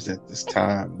sneakers at this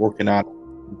time, working out.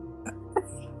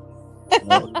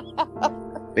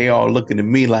 They all looking at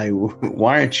me like,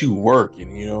 why aren't you working?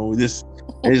 This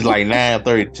is like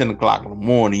 9:30, 10 o'clock in the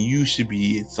morning. You should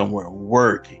be somewhere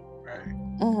working, right?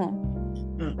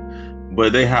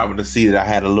 But they happened to see that I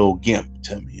had a little gimp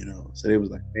to me, So they was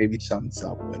like, maybe something's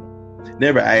up with him.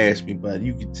 Never asked me, but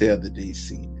you could tell that they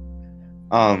seen it.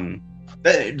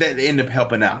 That ended up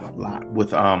helping out a lot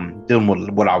with dealing with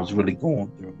what I was really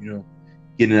going through,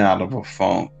 getting out of a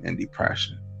funk and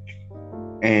depression.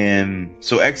 And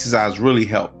so exercise really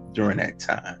helped during that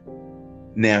time.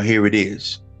 Now here it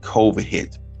is. COVID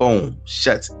hits. Boom.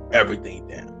 Shuts everything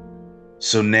down.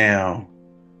 So now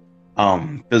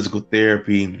physical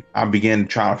therapy, I began to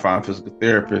try to find physical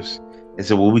therapists and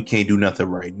said, well, we can't do nothing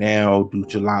right now due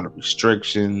to a lot of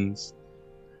restrictions.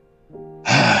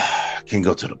 Can't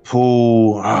go to the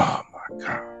pool. Oh my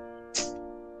God.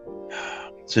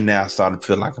 So now I started to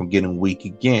feel like I'm getting weak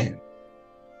again.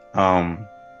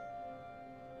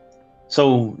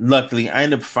 So luckily I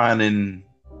ended up finding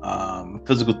a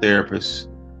physical therapist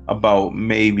about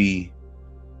maybe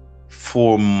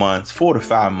 4 to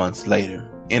 5 months later.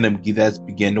 And that's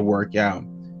began to work out.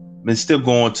 Been still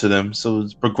going to them, so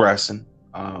it's progressing.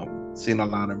 Seeing a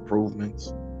lot of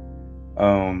improvements.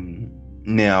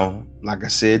 Now, like I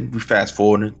said, we fast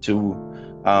forwarded to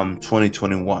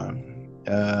 2021.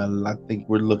 I think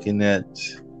we're looking at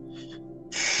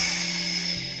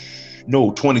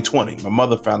 2020. My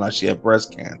mother found out she had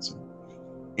breast cancer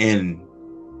in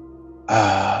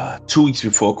 2 weeks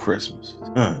before Christmas.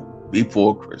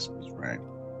 Before Christmas, right?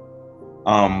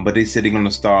 But they said they're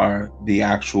gonna start the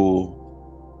actual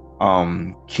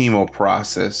chemo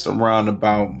process around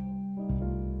about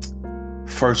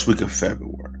first week of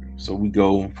February. So we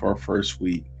go for our first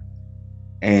week,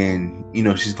 and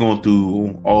she's going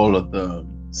through all of the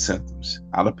symptoms.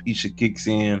 Alopecia kicks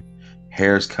in,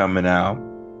 hair's coming out,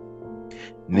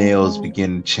 nails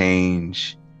begin to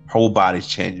change, whole body's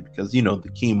changing because the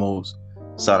chemos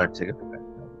started to take effect.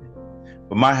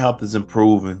 But my health is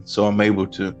improving, so I'm able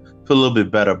to feel a little bit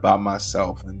better about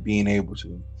myself and being able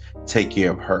to take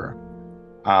care of her.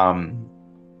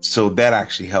 So that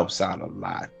actually helps out a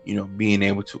lot, being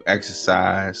able to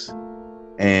exercise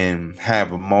and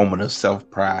have a moment of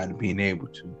self-pride and being able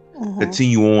to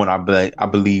continue on. I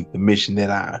believe the mission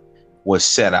that I was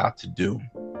set out to do.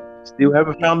 Still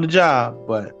haven't found a job,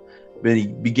 but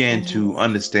began to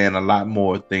understand a lot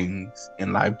more things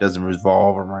in life doesn't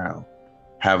revolve around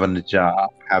having a job,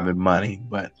 having money,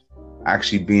 but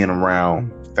actually being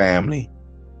around family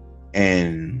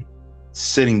and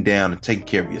sitting down and taking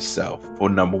care of yourself for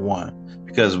number one.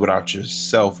 Because without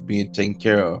yourself being taken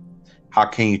care of, how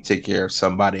can you take care of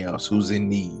somebody else who's in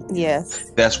need?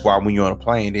 Yes. That's why when you're on a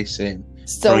plane, they say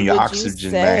put on your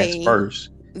oxygen mask first.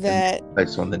 That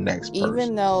place on the next person.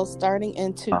 Even though starting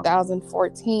in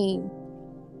 2014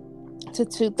 to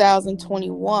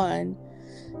 2021,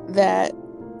 that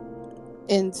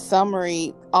in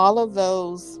summary, all of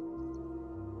those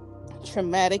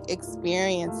traumatic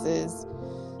experiences,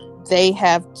 they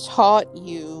have taught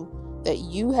you that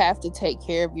you have to take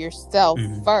care of yourself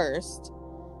first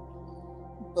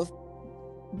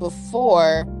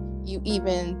before you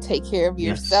even take care of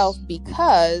yourself,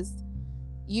 because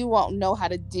you won't know how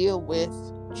to deal with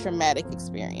traumatic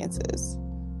experiences.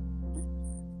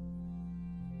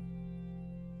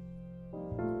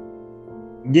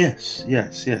 Yes.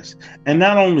 And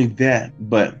not only that,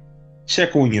 but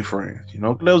check on your friends.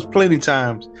 There was plenty of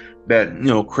times that,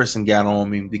 Kristen got on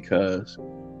me because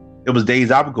it was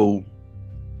days I would go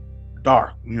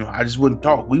dark. I just wouldn't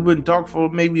talk. We wouldn't talk for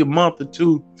maybe a month or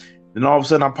two. Then all of a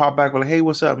sudden I pop back like, hey,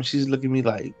 what's up? And she's looking at me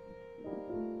like,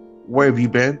 where have you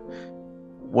been?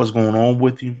 What's going on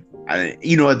with you? At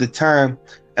the time,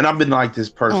 and I've been like this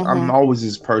person. I'm always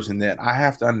this person that I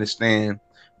have to understand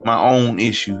my own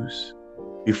issues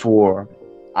before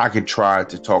I can try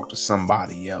to talk to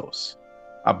somebody else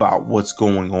about what's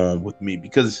going on with me.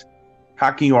 Because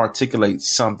how can you articulate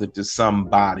something to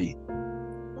somebody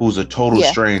who's a total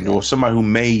stranger or somebody who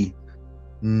may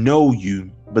know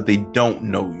you, but they don't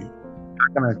know you? How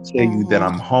can I tell you that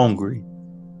I'm hungry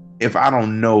if I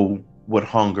don't know what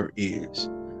hunger is?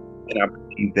 And I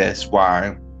believe that's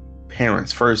why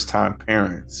first-time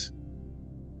parents,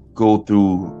 go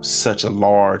through such a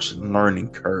large learning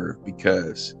curve,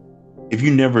 because if you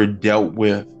never dealt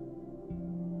with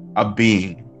a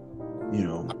being,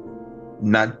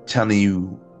 not telling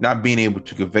you, not being able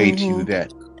to convey to you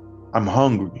that I'm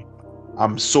hungry,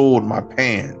 I'm soiled my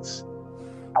pants,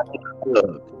 I need a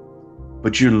hug,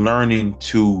 but you're learning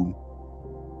to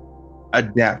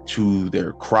adapt to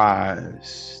their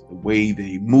cries, the way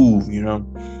they move,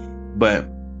 but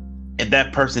if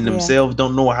that person themselves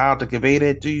don't know how to convey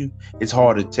that to you, it's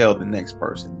hard to tell the next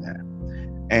person that.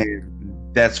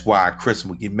 And that's why Kristen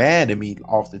would get mad at me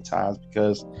oftentimes,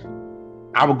 because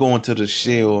I would go into the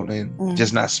shell and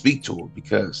just not speak to her,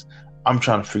 because I'm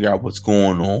trying to figure out what's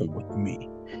going on with me.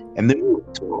 And then we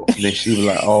would talk, and then she was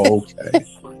like, oh, okay,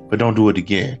 but don't do it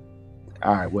again.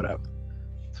 All right, whatever.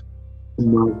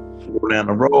 Go down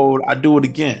the road, I do it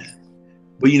again.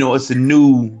 But it's a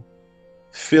new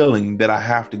feeling that I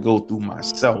have to go through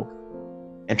myself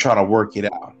and try to work it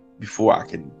out before I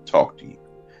can talk to you.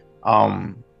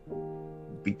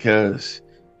 Because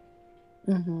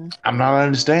I'm not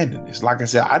understanding this. Like I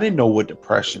said, I didn't know what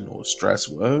depression or stress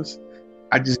was.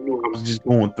 I just knew I was just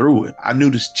going through it. I knew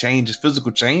this changes,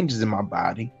 physical changes in my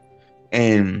body,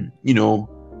 and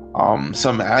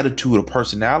some attitude or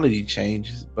personality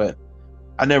changes, but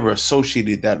I never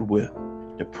associated that with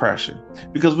depression.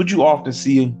 Because what you often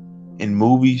see in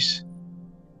movies,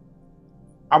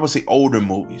 I would say older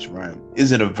movies, right,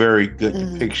 isn't a very good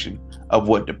depiction of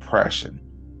what depression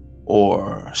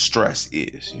or stress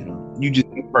is. You just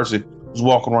see a person who's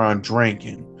walking around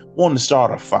drinking, wanting to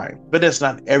start a fight, but that's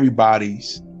not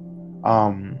everybody's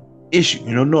issue.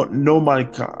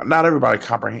 Not everybody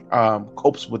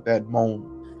copes with that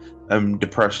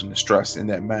depression and stress in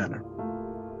that manner.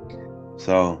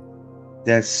 So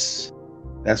that's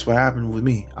what happened with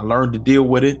me. I learned to deal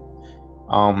with it.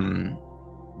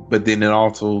 But then it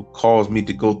also caused me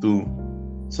to go through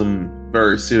some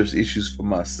very serious issues for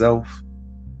myself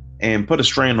and put a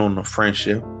strain on the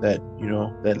friendship that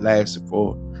lasted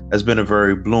for, has been a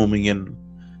very blooming and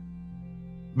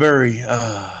very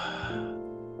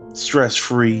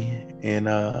stress-free and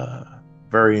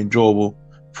very enjoyable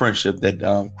friendship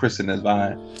that Kristen and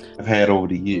I have had over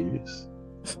the years.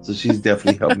 So she's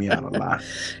definitely helped me out a lot.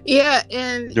 Yeah,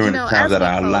 and during the times that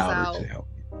I allowed her to help.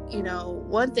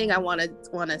 One thing I want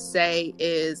to say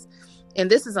is, and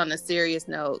this is on a serious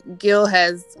note, Gil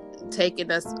has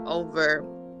taken us over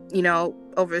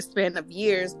a span of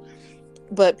years,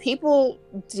 but people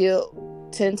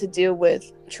tend to deal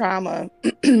with trauma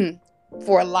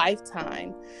for a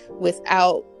lifetime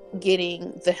without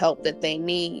getting the help that they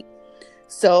need.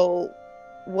 So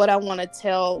what I want to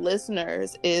tell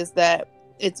listeners is that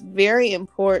it's very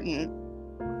important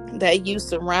that you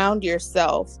surround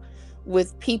yourself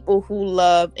with people who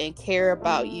love and care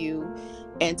about you,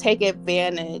 and take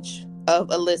advantage of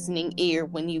a listening ear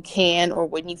when you can or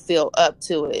when you feel up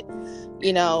to it.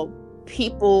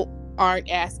 People aren't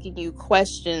asking you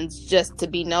questions just to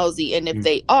be nosy, and if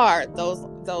they are,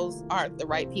 those aren't the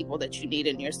right people that you need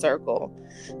in your circle.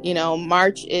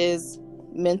 March is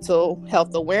Mental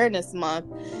Health Awareness Month,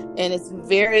 and it's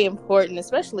very important,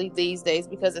 especially these days,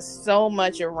 because there's so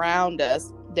much around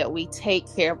us, that we take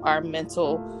care of our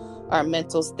mental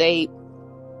state,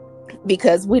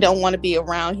 because we don't want to be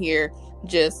around here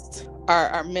just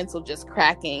our mental just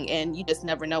cracking, and you just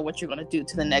never know what you're going to do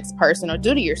to the next person or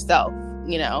do to yourself.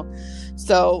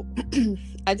 So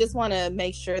I just want to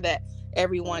make sure that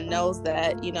everyone knows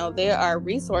that there are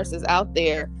resources out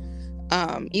there,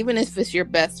 even if it's your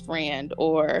best friend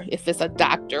or if it's a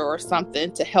doctor or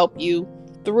something, to help you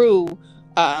through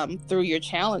your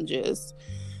challenges.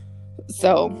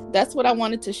 So that's what I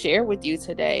wanted to share with you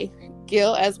today.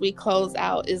 Gil, as we close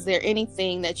out, is there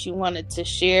anything that you wanted to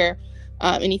share?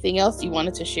 Anything else you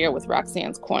wanted to share with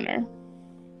Roxanne's Corner?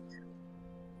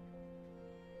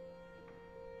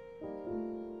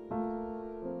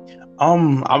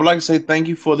 I would like to say thank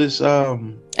you for this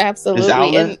Absolutely. And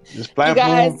outlet, this you platform,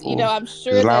 guys, I'm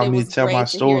sure just that allow it me was to tell my great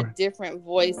to hear story. a different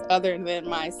voice other than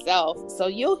myself. So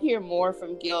you'll hear more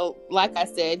from Gil. Like I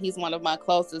said, he's one of my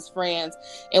closest friends,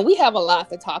 and we have a lot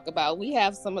to talk about. We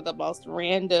have some of the most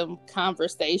random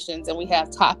conversations, and we have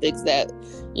topics that,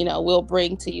 we'll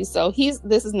bring to you. So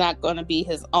this is not going to be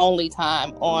his only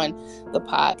time on the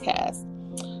podcast.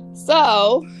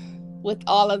 So, with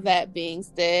all of that being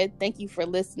said, thank you for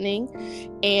listening.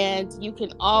 And you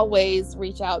can always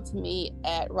reach out to me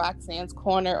at Roxanne's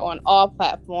Corner on all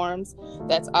platforms.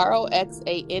 That's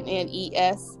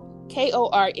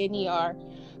RoxannesKorner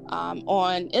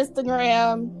on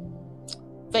Instagram,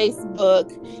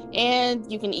 Facebook,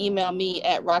 and you can email me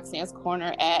at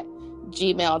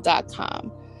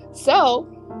roxannescorner@gmail.com. So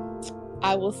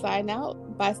I will sign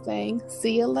out by saying,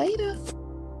 see you later.